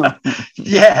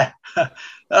 Yeah.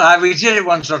 We did it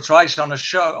once or twice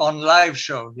on live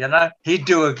show, you know. He'd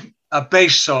do a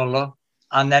bass solo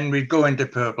and then we'd go into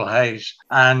Purple Haze.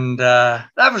 And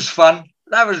that was fun.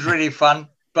 That was really fun.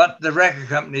 But the record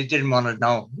company didn't want to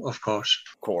know, of course.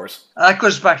 Of course. That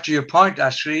goes back to your point,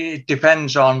 actually. It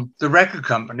depends on the record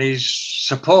company's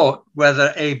support,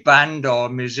 whether a band or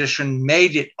musician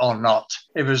made it or not.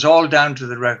 It was all down to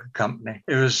the record company.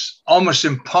 It was almost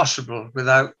impossible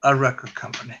without a record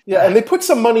company. Yeah, and they put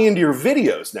some money into your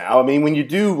videos now. I mean, when you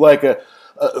do like a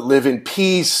Live in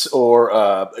Peace or,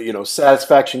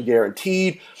 Satisfaction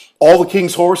Guaranteed, All the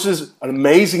King's Horses, an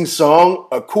amazing song,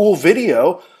 a cool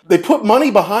video. They put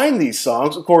money behind these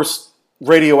songs. Of course,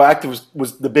 Radioactive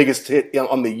was the biggest hit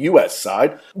on the U.S.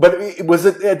 side. But it was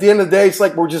at the end of the day, it's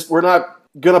like we're not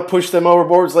going to push them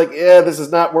overboard. It's like, this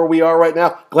is not where we are right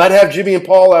now. Glad to have Jimmy and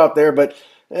Paul out there, but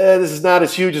this is not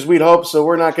as huge as we'd hoped, so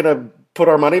we're not going to put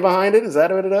our money behind it. Is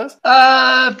that what it is?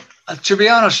 To be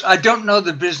honest, I don't know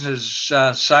the business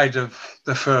side of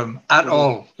the firm at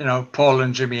all. You know, Paul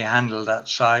and Jimmy handled that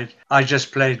side. I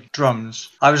just played drums.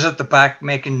 I was at the back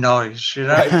making noise, you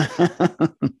know. Right.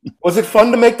 Was it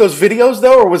fun to make those videos,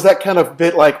 though, or was that kind of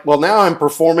bit like, well, now I'm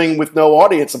performing with no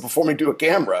audience and performing to a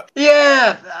camera?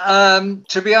 Yeah,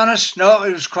 to be honest, no,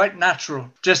 it was quite natural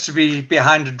just to be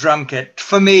behind a drum kit.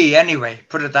 For me, anyway,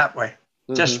 put it that way.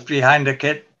 Mm-hmm. Just behind a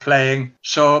kit playing.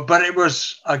 So, but it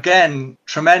was, again,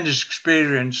 tremendous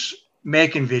experience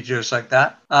making videos like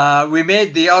that. We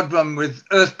made the odd one with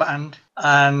Earth Band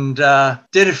and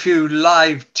did a few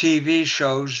live TV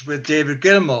shows with David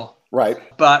Gilmour. Right.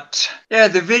 But yeah,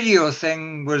 the video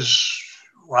thing was,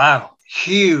 wow,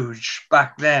 huge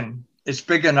back then. It's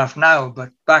big enough now, but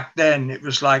back then it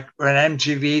was like when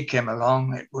MTV came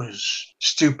along, it was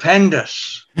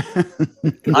stupendous.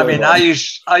 I mean, I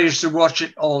used to watch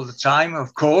it all the time,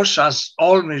 of course, as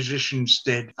all musicians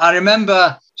did. I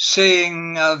remember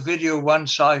seeing a video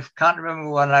once. I can't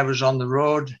remember when I was on the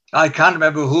road. I can't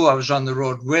remember who I was on the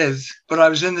road with, but I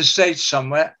was in the States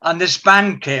somewhere, and this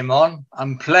band came on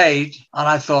and played, and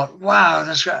I thought, wow,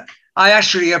 that's great. I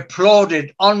actually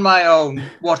applauded on my own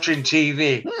watching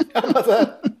TV. How about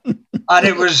that? And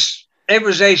it was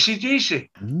AC/DC.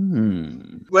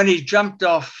 Mm. When he jumped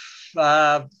off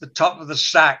the top of the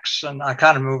stacks, and I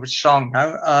can't remember which song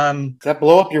now. Does that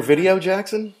blow up your video,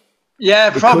 Jackson? Yeah,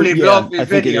 probably blow up your video. I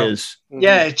think it is. Mm-hmm.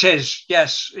 Yeah, it is.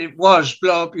 Yes, it was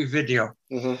blow up your video.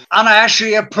 Mm-hmm. And I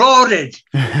actually applauded.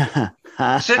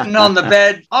 Sitting on the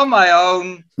bed on my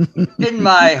own in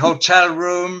my hotel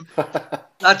room.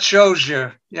 That shows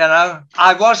you, you know.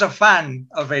 I was a fan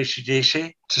of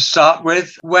AC/DC to start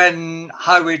with. When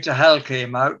Highway to Hell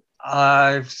came out,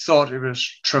 I thought it was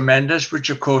tremendous,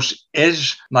 which of course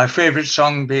is my favorite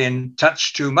song, being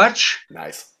Touch Too Much.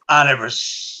 Nice. And it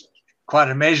was quite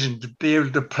amazing to be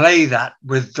able to play that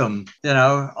with them, you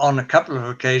know, on a couple of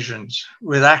occasions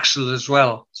with Axl as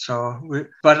well.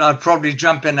 But I'd probably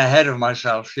jump in ahead of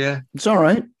myself, yeah. It's all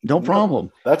right. No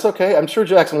problem. That's okay. I'm sure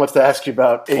Jackson wants to ask you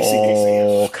about AC/DC.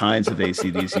 All kinds of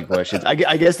AC/DC questions. I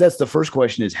guess that's the first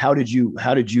question is, how did you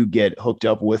get hooked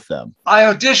up with them? I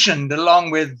auditioned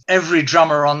along with every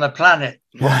drummer on the planet.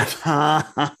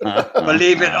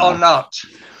 Believe it or not.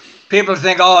 People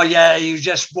think, oh, yeah, you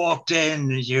just walked in,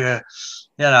 you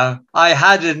know. I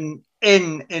had an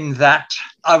in that.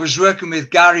 I was working with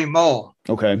Gary Moore.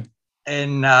 Okay.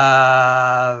 In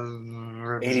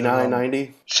 89,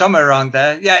 90? Somewhere around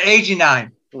there. Yeah,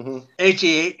 89. Mm-hmm.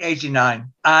 88, 89.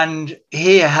 And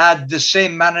he had the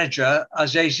same manager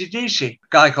as AC/DC, a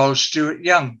guy called Stuart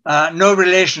Young. No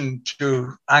relation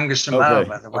to Angus and Mal,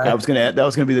 by the way. Okay, that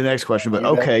was gonna be the next question, but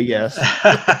okay, yes.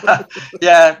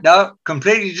 Yeah, no,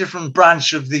 completely different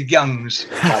branch of the Youngs.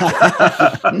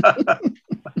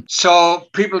 So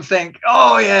people think,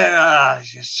 oh yeah,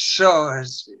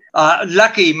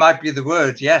 lucky might be the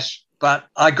word, yes. But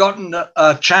I got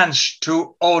a chance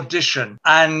to audition,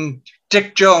 and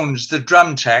Dick Jones, the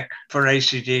drum tech for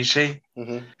AC/DC,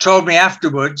 mm-hmm. told me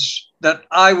afterwards that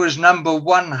I was number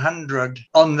 100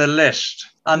 on the list.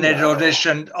 And they'd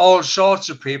auditioned all sorts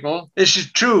of people. This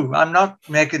is true. I'm not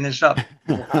making this up.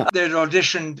 They'd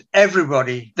auditioned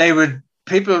everybody.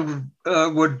 People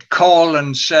would call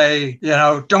and say, you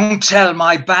know, don't tell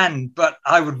my band, but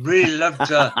I would really love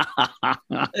to.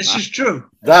 This is true.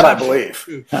 That I believe.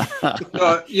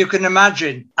 So you can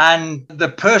imagine. And the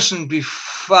person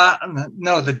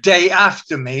the day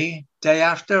after me day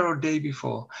after or day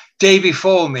before. Day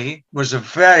before me was a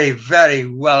very, very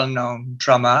well-known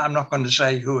drummer. I'm not going to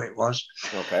say who it was.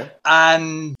 Okay.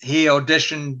 And he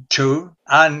auditioned too.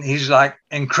 And he's like,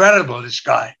 incredible, this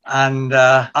guy. And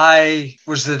I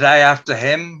was the day after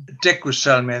him. Dick was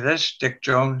telling me this, Dick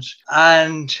Jones.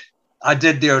 And I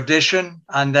did the audition.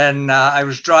 And then I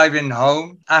was driving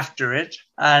home after it.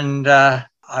 And I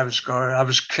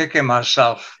was kicking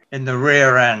myself in the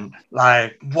rear end.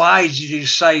 Like, why did you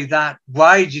say that?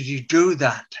 Why did you do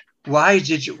that? Why?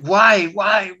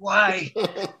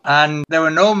 And there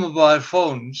were no mobile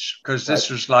phones because this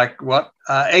was like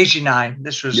 89.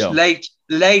 This was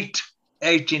late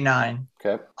 89.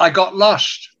 Okay. I got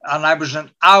lost and I was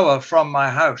an hour from my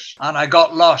house and I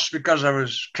got lost because I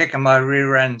was kicking my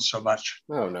rear end so much.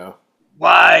 Oh no.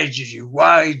 Why didn't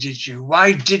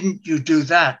you do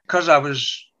that? Because I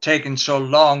was taking so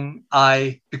long,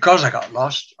 because I got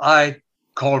lost, I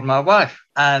called my wife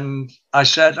and I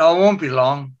said, oh, it won't be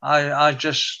long. I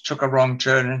just took a wrong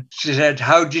turn. And she said,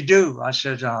 how'd you do? I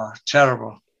said, oh,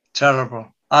 terrible.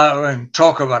 I'll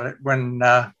talk about it when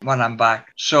I'm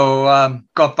back. So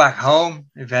got back home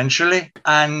eventually,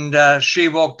 and she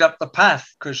walked up the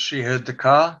path because she heard the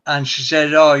car, and she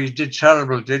said, oh, you did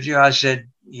terrible, did you? I said,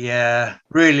 yeah,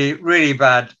 really, really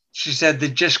bad. She said, they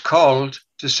just called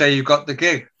to say you got the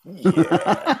gig.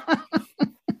 Yeah.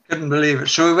 Couldn't believe it.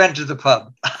 So we went to the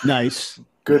pub. Nice.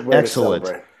 Good way Excellent. to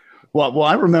celebrate. Well,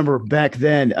 I remember back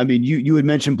then, I mean, you had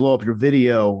mentioned blow up your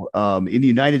video. In the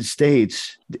United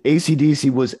States,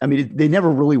 AC/DC was, I mean, they never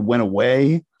really went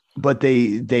away, but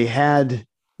they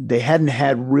hadn't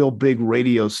had real big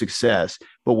radio success.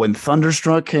 But when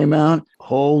Thunderstruck came out,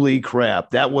 holy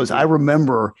crap. I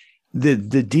remember the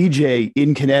DJ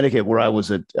in Connecticut where I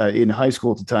was in high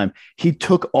school at the time, he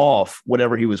took off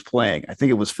whatever he was playing. I think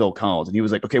it was Phil Collins. And he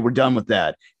was like, okay, we're done with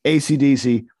that.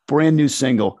 AC/DC, brand new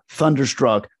single,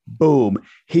 Thunderstruck, boom.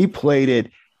 He played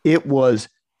it. It was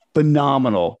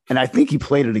phenomenal. And I think he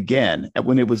played it again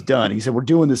when it was done. He said, we're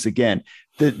doing this again.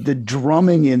 The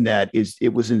drumming in that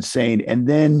it was insane. And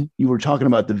then you were talking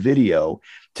about the video.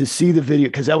 To see the video,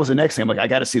 because that was the next thing. I'm like, I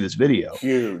got to see this video.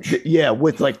 Huge. Yeah,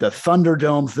 with like the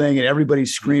Thunderdome thing and everybody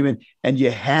screaming. And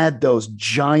you had those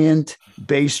giant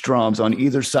bass drums on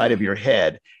either side of your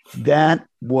head. That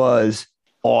was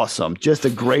awesome. Just a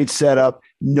great setup.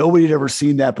 Nobody had ever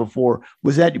seen that before.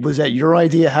 Was that your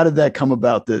idea? How did that come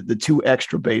about, the two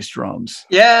extra bass drums?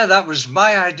 Yeah, that was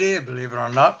my idea, believe it or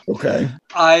not. Okay.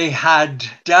 I had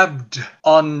dubbed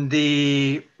on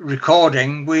the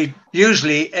recording. We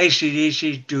usually,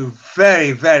 AC/DC do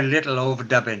very, very little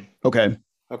overdubbing. Okay.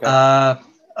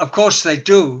 Of course they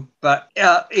do, but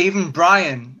even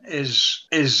Brian is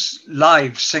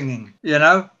live singing. You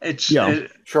know,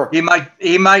 sure. He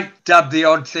might dub the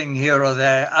odd thing here or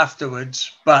there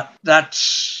afterwards, but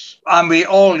and we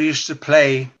all used to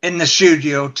play in the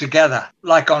studio together,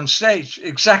 like on stage,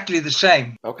 exactly the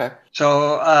same. Okay.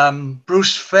 So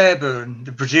Bruce Fairburn,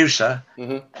 the producer,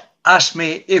 asked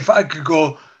me if I could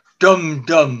go dum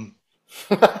dum.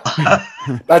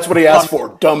 That's what he asked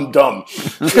for, dum dum.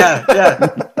 Yeah.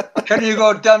 Can you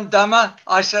go dum dumber?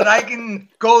 I said, I can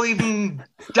go even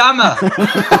dumber.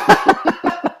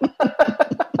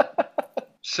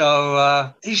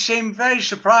 So he seemed very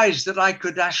surprised that I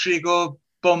could actually go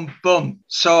bum bum.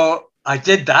 So I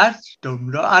did that,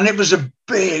 dum dum, and it was a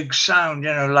big sound,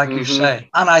 you know, like you say.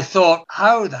 And I thought,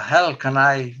 how the hell can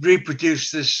I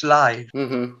reproduce this live?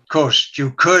 Of course,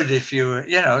 you could if you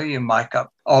mic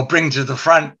up or bring to the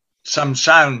front some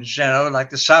sounds, you know,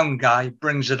 like the sound guy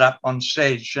brings it up on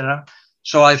stage, you know.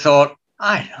 So I thought,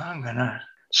 I'm gonna.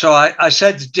 So I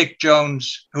said to Dick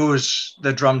Jones, who was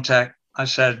the drum tech, I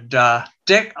said,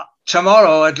 Dick,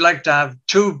 tomorrow I'd like to have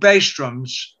 2 bass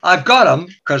drums. I've got them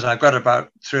because I've got about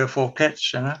 3 or 4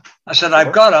 kits, you know. I said,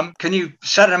 I've got them. Can you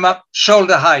set them up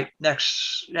shoulder height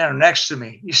next to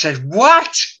me? He said,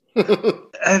 what?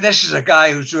 And this is a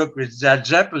guy who's worked with Led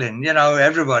Zeppelin, you know,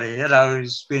 everybody, you know,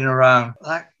 he's been around.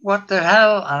 Like, what the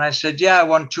hell? And I said, yeah, I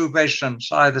want 2 bass drums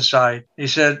either side. He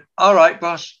said, all right,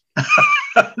 boss.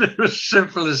 It was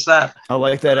simple as that. I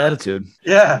like that attitude.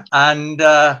 Yeah. And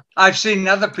I've seen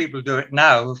other people do it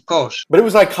now, of course. But it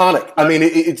was iconic. I mean,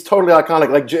 it's totally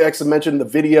iconic. Like Jackson mentioned, the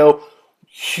video,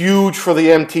 huge for the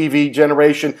MTV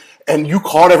generation. And you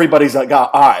caught everybody's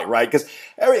eye, right? Because,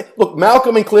 look,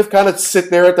 Malcolm and Cliff kind of sit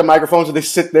there at the microphones and they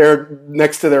sit there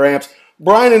next to their amps.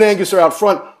 Brian and Angus are out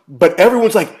front, but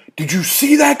everyone's like, did you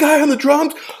see that guy on the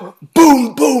drums?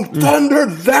 Boom, boom, thunder.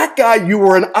 That guy, you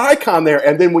were an icon there.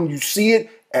 And then when you see it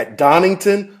at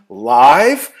Donington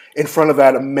live in front of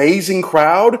that amazing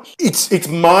crowd, it's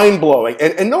mind-blowing.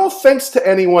 And no offense to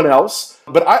anyone else,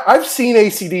 but I've seen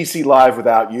AC/DC live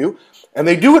without you. and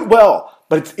they do it well,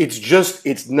 but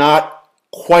it's not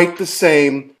quite the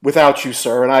same without you,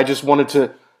 sir. And I just wanted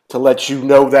to let you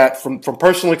know that from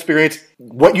personal experience,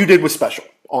 what you did was special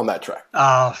on that track.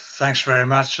 Oh, thanks very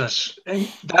much.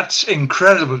 That's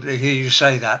incredible to hear you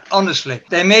say that. Honestly,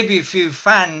 there may be a few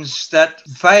fans that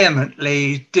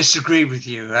vehemently disagree with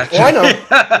you. Actually. Oh, I know.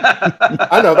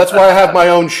 I know. That's why I have my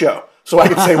own show, so I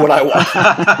can say what I want.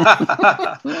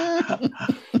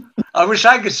 I wish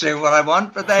I could say what I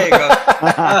want, but there you go.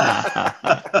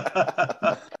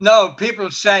 No,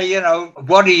 people say,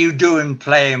 what are you doing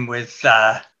playing with,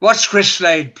 what's Chris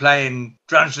Slade playing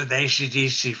drums with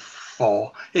AC/DC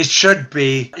for? It should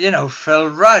be, Phil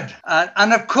Rudd.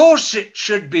 And of course it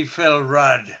should be Phil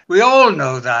Rudd. We all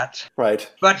know that. Right.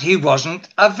 But he wasn't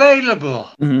available.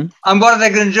 Mm-hmm. And what are they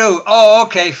going to do? Oh,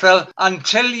 okay, Phil,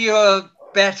 until you're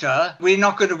better, we're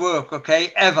not going to work,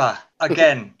 okay? Ever.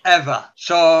 Again, ever.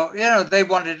 So, they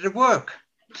wanted to work.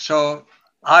 So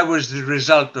I was the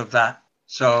result of that.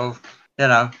 So,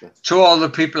 to all the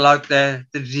people out there,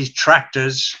 the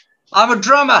detractors, I'm a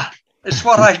drummer. It's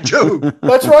what I do.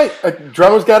 That's right. A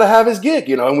drummer's got to have his gig,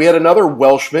 And we had another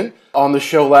Welshman on the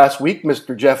show last week,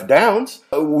 Mr. Jeff Downs,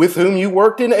 with whom you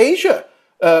worked in Asia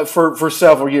for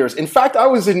several years. In fact, I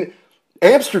was in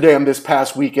Amsterdam this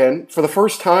past weekend for the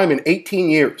first time in 18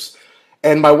 years.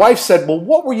 And my wife said, well,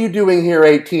 what were you doing here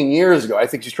 18 years ago? I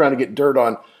think she's trying to get dirt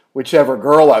on whichever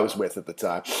girl I was with at the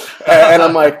time. And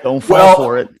I'm like, don't fall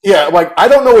for it. Yeah, I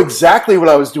don't know exactly what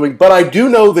I was doing, but I do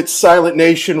know that Silent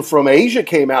Nation from Asia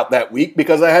came out that week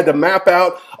because I had to map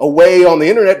out a way on the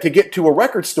internet to get to a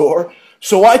record store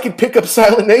so I could pick up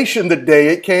Silent Nation the day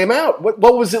it came out. What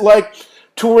was it like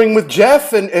touring with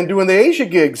Jeff and doing the Asia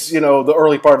gigs, the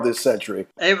early part of this century?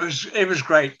 It was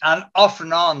great. And off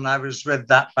and on, I was with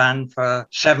that band for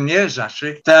 7 years,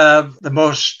 actually. The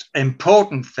most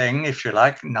important thing, if you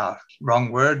like, no,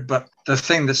 wrong word, but the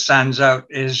thing that stands out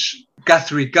is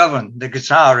Guthrie Govan, the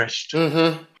guitarist.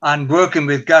 Mm-hmm. And working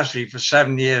with Guthrie for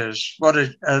 7 years. What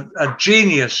a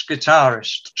genius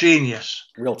guitarist. Genius.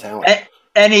 Real talent.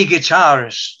 Any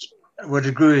guitarist would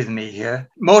agree with me here.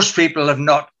 Most people have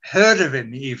not heard of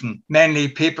him even, mainly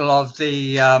people of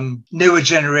the newer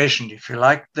generation, if you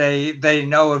like. They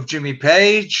know of Jimmy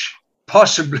Page,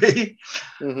 possibly.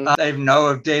 Mm-hmm. They know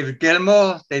of David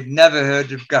Gilmour. They've never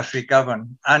heard of Guthrie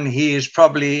Govan. And he is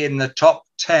probably in the top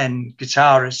 10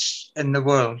 guitarists in the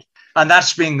world. And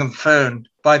that's been confirmed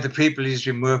by the people he's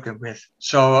been working with.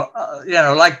 So,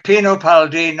 like Pino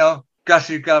Palladino,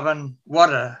 Guthrie Govan, what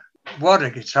a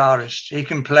guitarist. He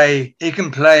can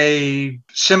play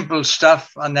simple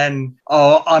stuff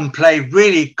and play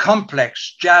really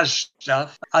complex jazz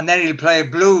stuff, and then he'll play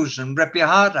blues and rip your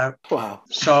heart out. Wow.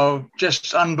 So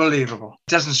just unbelievable.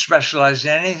 Doesn't specialize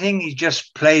in anything. He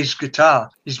just plays guitar.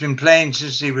 He's been playing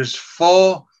since he was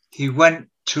 4. He went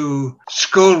to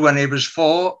school when he was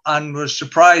 4 and was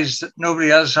surprised that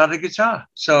nobody else had a guitar.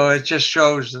 So it just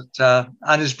shows that,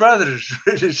 and his brother is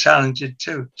really talented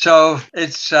too. So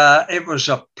it was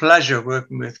a pleasure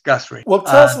working with Guthrie. Well,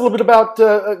 tell us a little bit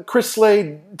about Chris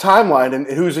Slade timeline and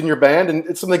who's in your band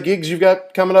and some of the gigs you've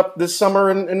got coming up this summer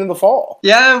and in the fall.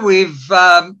 Yeah, we've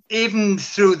even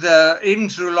through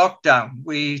lockdown,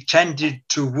 we tended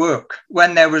to work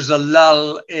when there was a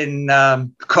lull in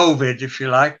COVID, if you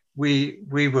like. We've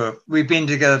been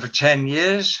together for 10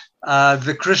 years.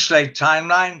 The Chris Slade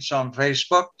timeline's on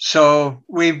Facebook. So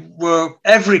we work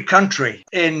every country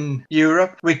in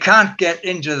Europe. We can't get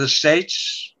into the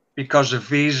States because of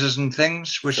visas and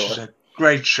things, which is a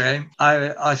great shame.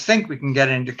 I think we can get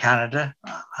into Canada.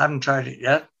 I haven't tried it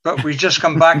yet, but we just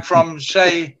come back from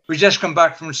Spain,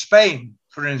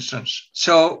 for instance.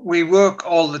 So we work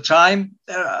all the time.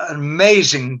 They're an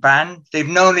amazing band. They've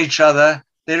known each other.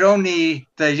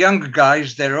 They're younger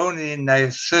guys. They're only in their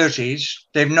 30s.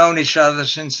 They've known each other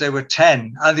since they were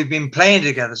 10, and they've been playing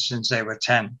together since they were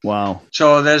 10. Wow.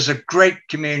 So there's a great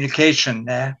communication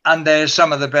there, and they're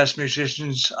some of the best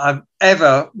musicians I've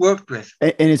ever worked with.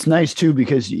 And it's nice too,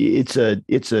 because it's a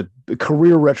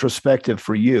career retrospective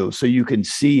for you. So you can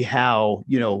see how,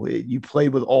 you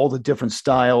played with all the different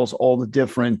styles, all the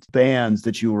different bands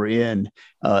that you were in,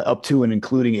 up to and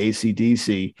including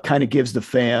AC/DC. Kind of gives the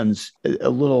fans a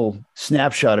little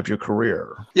snapshot of your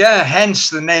career. Yeah, hence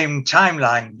the name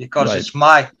Timeline, because right.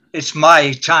 it's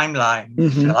my timeline,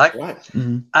 if you like. Right.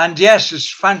 Mm-hmm. And yes,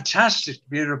 it's fantastic to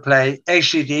be able to play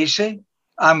AC/DC.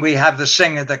 And we have the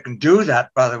singer that can do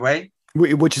that, by the way.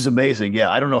 Which is amazing.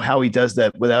 Yeah, I don't know how he does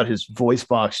that without his voice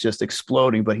box just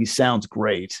exploding, but he sounds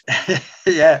great.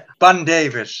 Yeah, Bun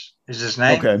Davis is his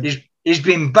name. Okay. He's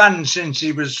been banned since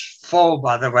he was 4,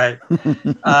 by the way.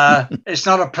 It's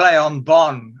not a play on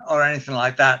Bon or anything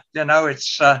like that. You know,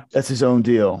 it's... That's his own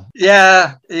deal.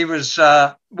 Yeah, he was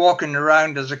walking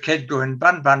around as a kid going,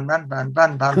 ban, ban, ban, ban,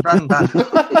 ban, ban, ban, ban.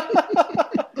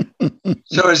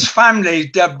 So his family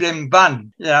dubbed him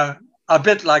Bun, you know, a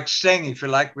bit like Sting, if you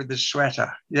like, with his sweater.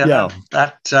 You know,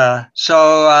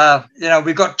 you know,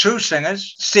 we've got 2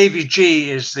 singers. Stevie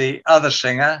G is the other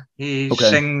singer. He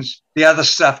sings the other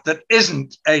stuff that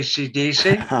isn't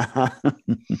AC/DC.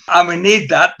 And we need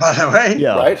that, by the way.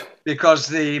 Yeah. Right. Because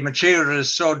the material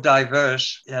is so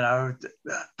diverse, you know.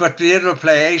 But be able to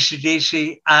play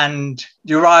AC/DC and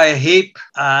Uriah Heep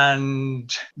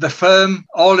and The Firm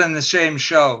all in the same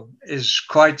show is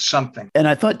quite something. And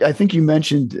I think you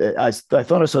mentioned, I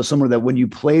thought I saw somewhere that when you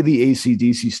play the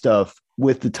AC/DC stuff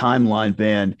with the Timeline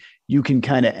band, you can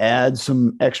kind of add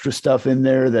some extra stuff in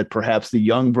there that perhaps the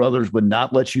Young Brothers would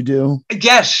not let you do.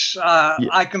 Yes,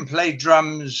 I can play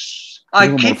drums. A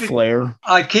little more flair.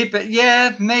 I keep it.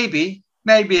 Yeah, maybe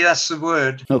that's the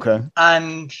word. Okay.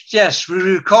 And yes, we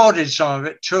recorded some of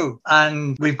it too.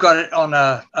 And we've got it on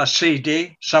a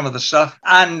CD, some of the stuff.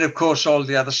 And of course, all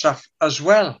the other stuff as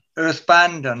well. Earth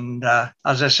Band and,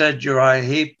 as I said, Uriah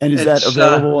Heep. And is that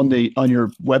available on your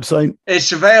website?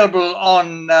 It's available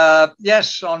on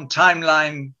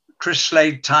Timeline, Chris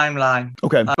Slade Timeline.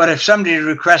 Okay. But if somebody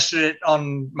requested it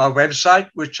on my website,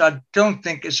 which I don't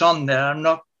think it's on there, I'm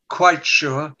not quite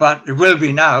sure, but it will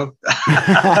be now.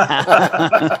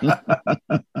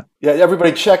 Yeah,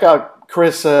 everybody check out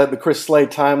Chris, the Chris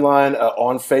Slade Timeline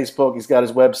on Facebook. He's got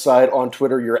his website. On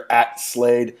Twitter, you're at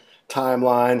Slade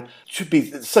Timeline. Should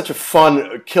be such a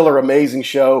fun, killer, amazing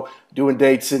show. Doing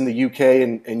dates in the UK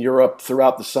and Europe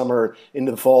throughout the summer,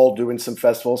 into the fall, doing some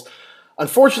festivals.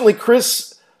 Unfortunately,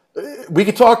 Chris, we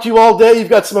could talk to you all day. You've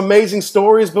got some amazing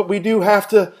stories, but we do have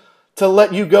to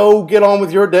let you go get on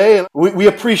with your day. And we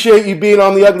appreciate you being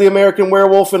on the Ugly American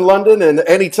Werewolf in London. And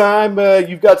anytime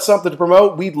you've got something to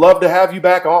promote, we'd love to have you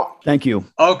back on. Thank you.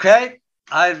 Okay.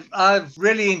 I've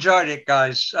really enjoyed it,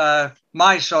 guys.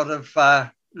 My sort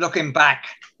of looking back,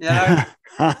 you know,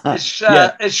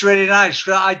 it's really nice.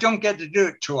 I don't get to do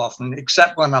it too often,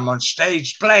 except when I'm on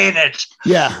stage playing it.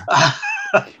 Yeah.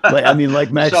 I mean,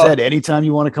 like Max said, anytime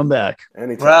you want to come back.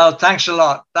 Anytime. Well, thanks a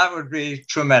lot. That would be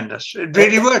tremendous. It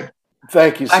really would.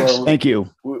 Thank you, Thanks. sir. Thank you.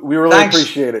 We really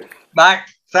appreciate it. Mac,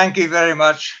 thank you very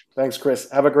much. Thanks, Chris.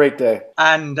 Have a great day.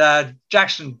 And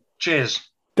Jackson, cheers.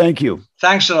 Thank you.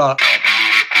 Thanks a lot.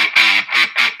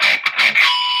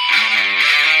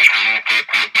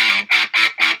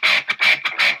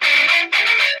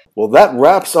 Well, that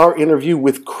wraps our interview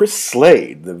with Chris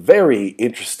Slade, the very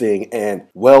interesting and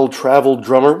well-traveled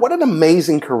drummer. What an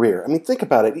amazing career. I mean, think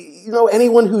about it. You know,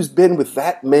 anyone who's been with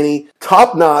that many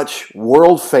top-notch,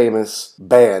 world-famous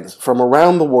bands from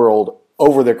around the world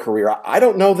over their career, I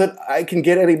don't know that I can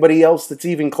get anybody else that's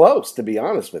even close, to be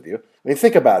honest with you. I mean,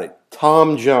 think about it.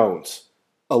 Tom Jones,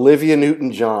 Olivia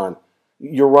Newton-John,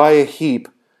 Uriah Heep,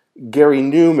 Gary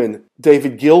Newman,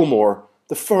 David Gilmour,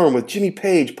 The Firm with Jimmy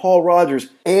Page, Paul Rogers,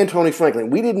 and Tony Franklin.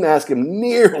 We didn't ask him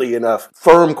nearly enough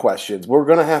Firm questions. We're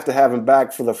going to have him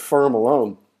back for The Firm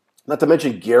alone. Not to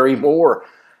mention Gary Moore.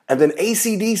 And then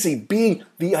AC/DC being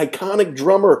the iconic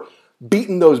drummer,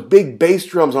 beating those big bass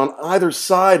drums on either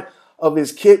side of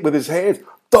his kit with his hands.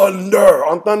 Thunder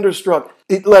on Thunderstruck.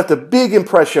 It left a big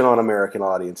impression on American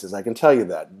audiences, I can tell you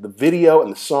that. The video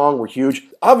and the song were huge,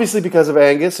 obviously because of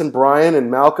Angus and Brian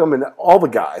and Malcolm and all the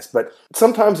guys, but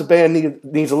sometimes a band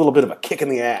needs a little bit of a kick in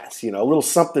the ass, you know, a little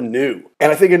something new.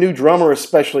 And I think a new drummer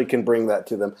especially can bring that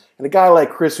to them. And a guy like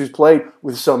Chris who's played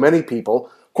with so many people,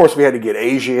 of course we had to get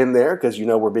Asia in there because you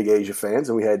know we're big Asia fans,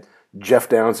 and we had Jeff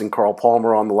Downs and Carl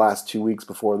Palmer on the last 2 weeks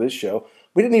before this show.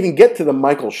 We didn't even get to the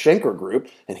Michael Schenker group,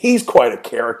 and he's quite a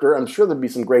character. I'm sure there'd be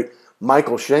some great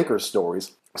Michael Schenker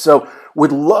stories. So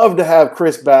we'd love to have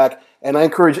Chris back, and I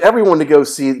encourage everyone to go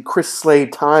see Chris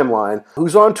Slade Timeline,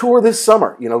 who's on tour this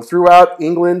summer, you know, throughout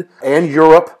England and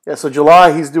Europe. Yeah, so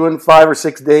July, he's doing 5 or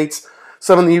 6 dates.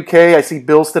 Some in the UK, I see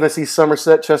Bilston, I see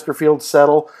Somerset, Chesterfield,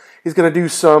 Settle. He's going to do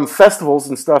some festivals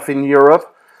and stuff in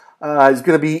Europe. He's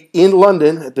going to be in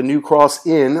London at the New Cross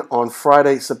Inn on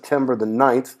Friday, September the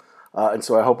 9th. And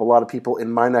so I hope a lot of people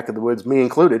in my neck of the woods, me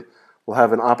included, will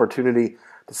have an opportunity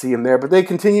to see him there. But they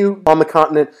continue on the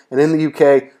continent and in the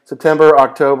UK, September,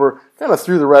 October, kind of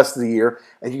through the rest of the year.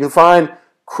 And you can find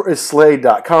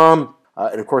chrisslade.com.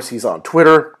 And of course, he's on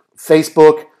Twitter,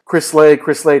 Facebook, Chris Slade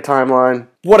Timeline.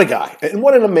 What a guy. And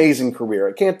what an amazing career.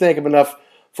 I can't thank him enough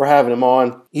for having him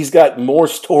on. He's got more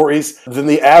stories than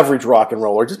the average rock and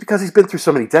roller, just because he's been through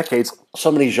so many decades,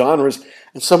 so many genres,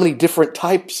 and so many different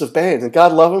types of bands. And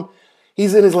God love him,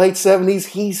 He's in his late 70s.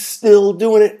 He's still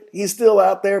doing it. He's still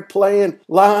out there playing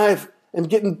live and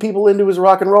getting people into his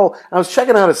rock and roll. I was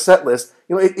checking out his set list.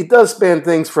 It does span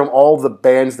things from all the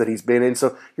bands that he's been in.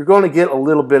 So you're going to get a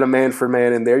little bit of Man for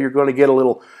Man in there. You're going to get a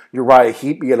little Uriah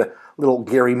Heep. You get a little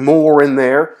Gary Moore in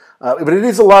there. But it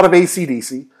is a lot of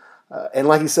AC/DC. And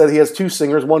like he said, he has two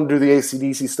singers, one to do the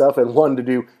AC/DC stuff and one to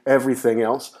do everything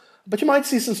else. But you might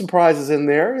see some surprises in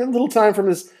there. A little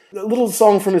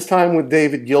song from his time with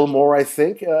David Gilmour, I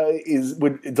think,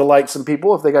 would delight some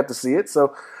people if they got to see it.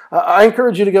 So I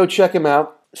encourage you to go check him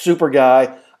out. Super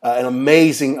guy, an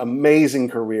amazing, amazing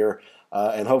career,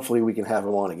 and hopefully we can have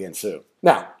him on again soon.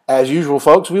 Now, as usual,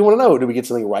 folks, we want to know, did we get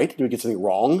something right? Did we get something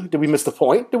wrong? Did we miss the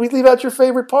point? Did we leave out your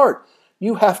favorite part?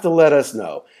 You have to let us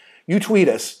know. You tweet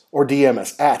us or DM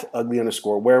us at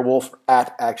ugly_werewolf,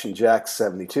 at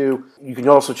actionjack72. You can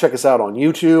also check us out on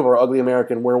YouTube. Our Ugly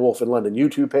American Werewolf in London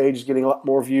YouTube page is getting a lot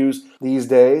more views these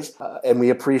days, and we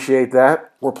appreciate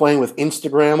that. We're playing with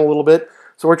Instagram a little bit,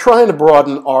 so we're trying to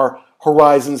broaden our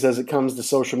horizons as it comes to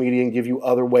social media and give you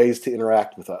other ways to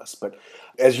interact with us. But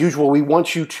as usual, we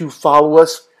want you to follow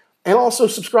us and also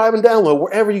subscribe and download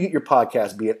wherever you get your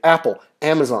podcast, be it Apple,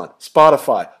 Amazon,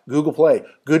 Spotify, Google Play.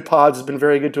 Good Pods has been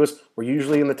very good to us. We're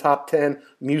usually in the top 10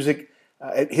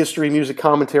 history, music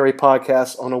commentary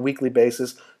podcasts on a weekly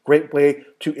basis. Great way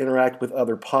to interact with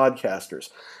other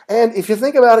podcasters. And if you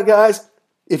think about it, guys,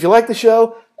 if you like the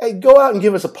show, hey, go out and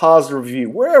give us a positive review.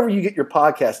 Wherever you get your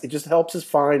podcast, it just helps us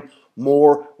find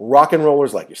more rock and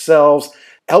rollers like yourselves,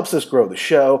 helps us grow the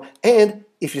show, and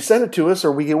if you send it to us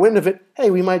or we get wind of it,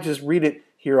 hey, we might just read it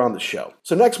here on the show.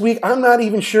 So next week, I'm not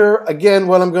even sure, again,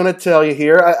 what I'm going to tell you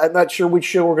here. I'm not sure which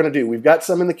show we're going to do. We've got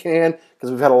some in the can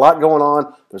because we've had a lot going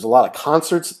on. There's a lot of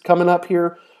concerts coming up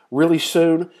here really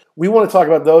soon. We want to talk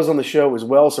about those on the show as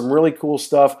well, some really cool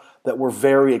stuff that we're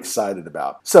very excited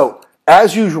about. So,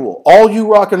 as usual, all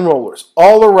you rock and rollers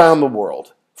all around the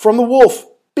world, from the Wolf,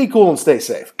 be cool and stay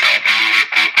safe.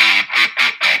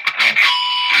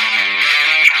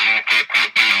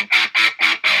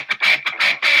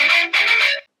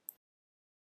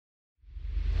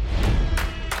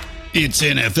 It's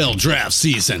NFL draft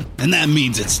season, and that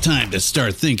means it's time to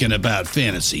start thinking about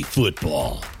fantasy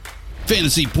football.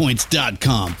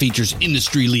 FantasyPoints.com features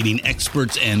industry-leading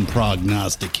experts and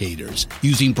prognosticators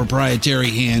using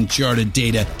proprietary hand-charted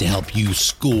data to help you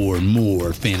score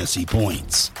more fantasy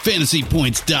points.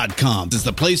 FantasyPoints.com is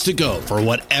the place to go for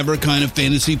whatever kind of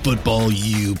fantasy football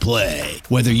you play.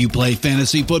 Whether you play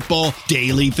fantasy football,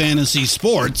 daily fantasy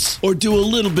sports, or do a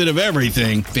little bit of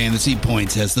everything, Fantasy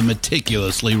Points has the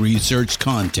meticulously researched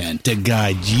content to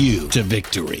guide you to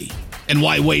victory. And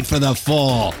why wait for the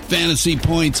fall? Fantasy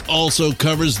Points also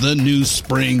covers the new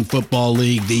spring football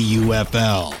league, the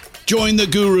UFL. Join the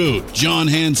guru, John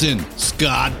Hansen,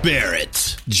 Scott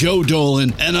Barrett, Joe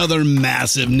Dolan, and other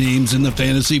massive names in the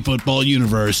fantasy football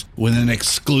universe with an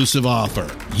exclusive offer.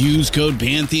 Use code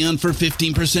Pantheon for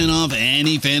 15% off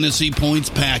any Fantasy Points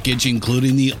package,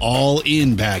 including the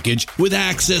all-in package, with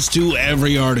access to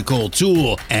every article,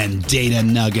 tool, and data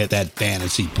nugget that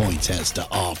Fantasy Points has to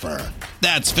offer.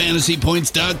 That's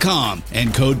FantasyPoints.com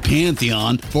and code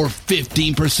Pantheon for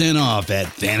 15% off at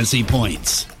Fantasy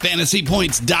Points.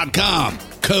 FantasyPoints.com,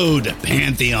 code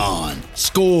Pantheon.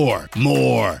 Score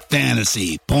more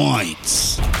fantasy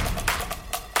points.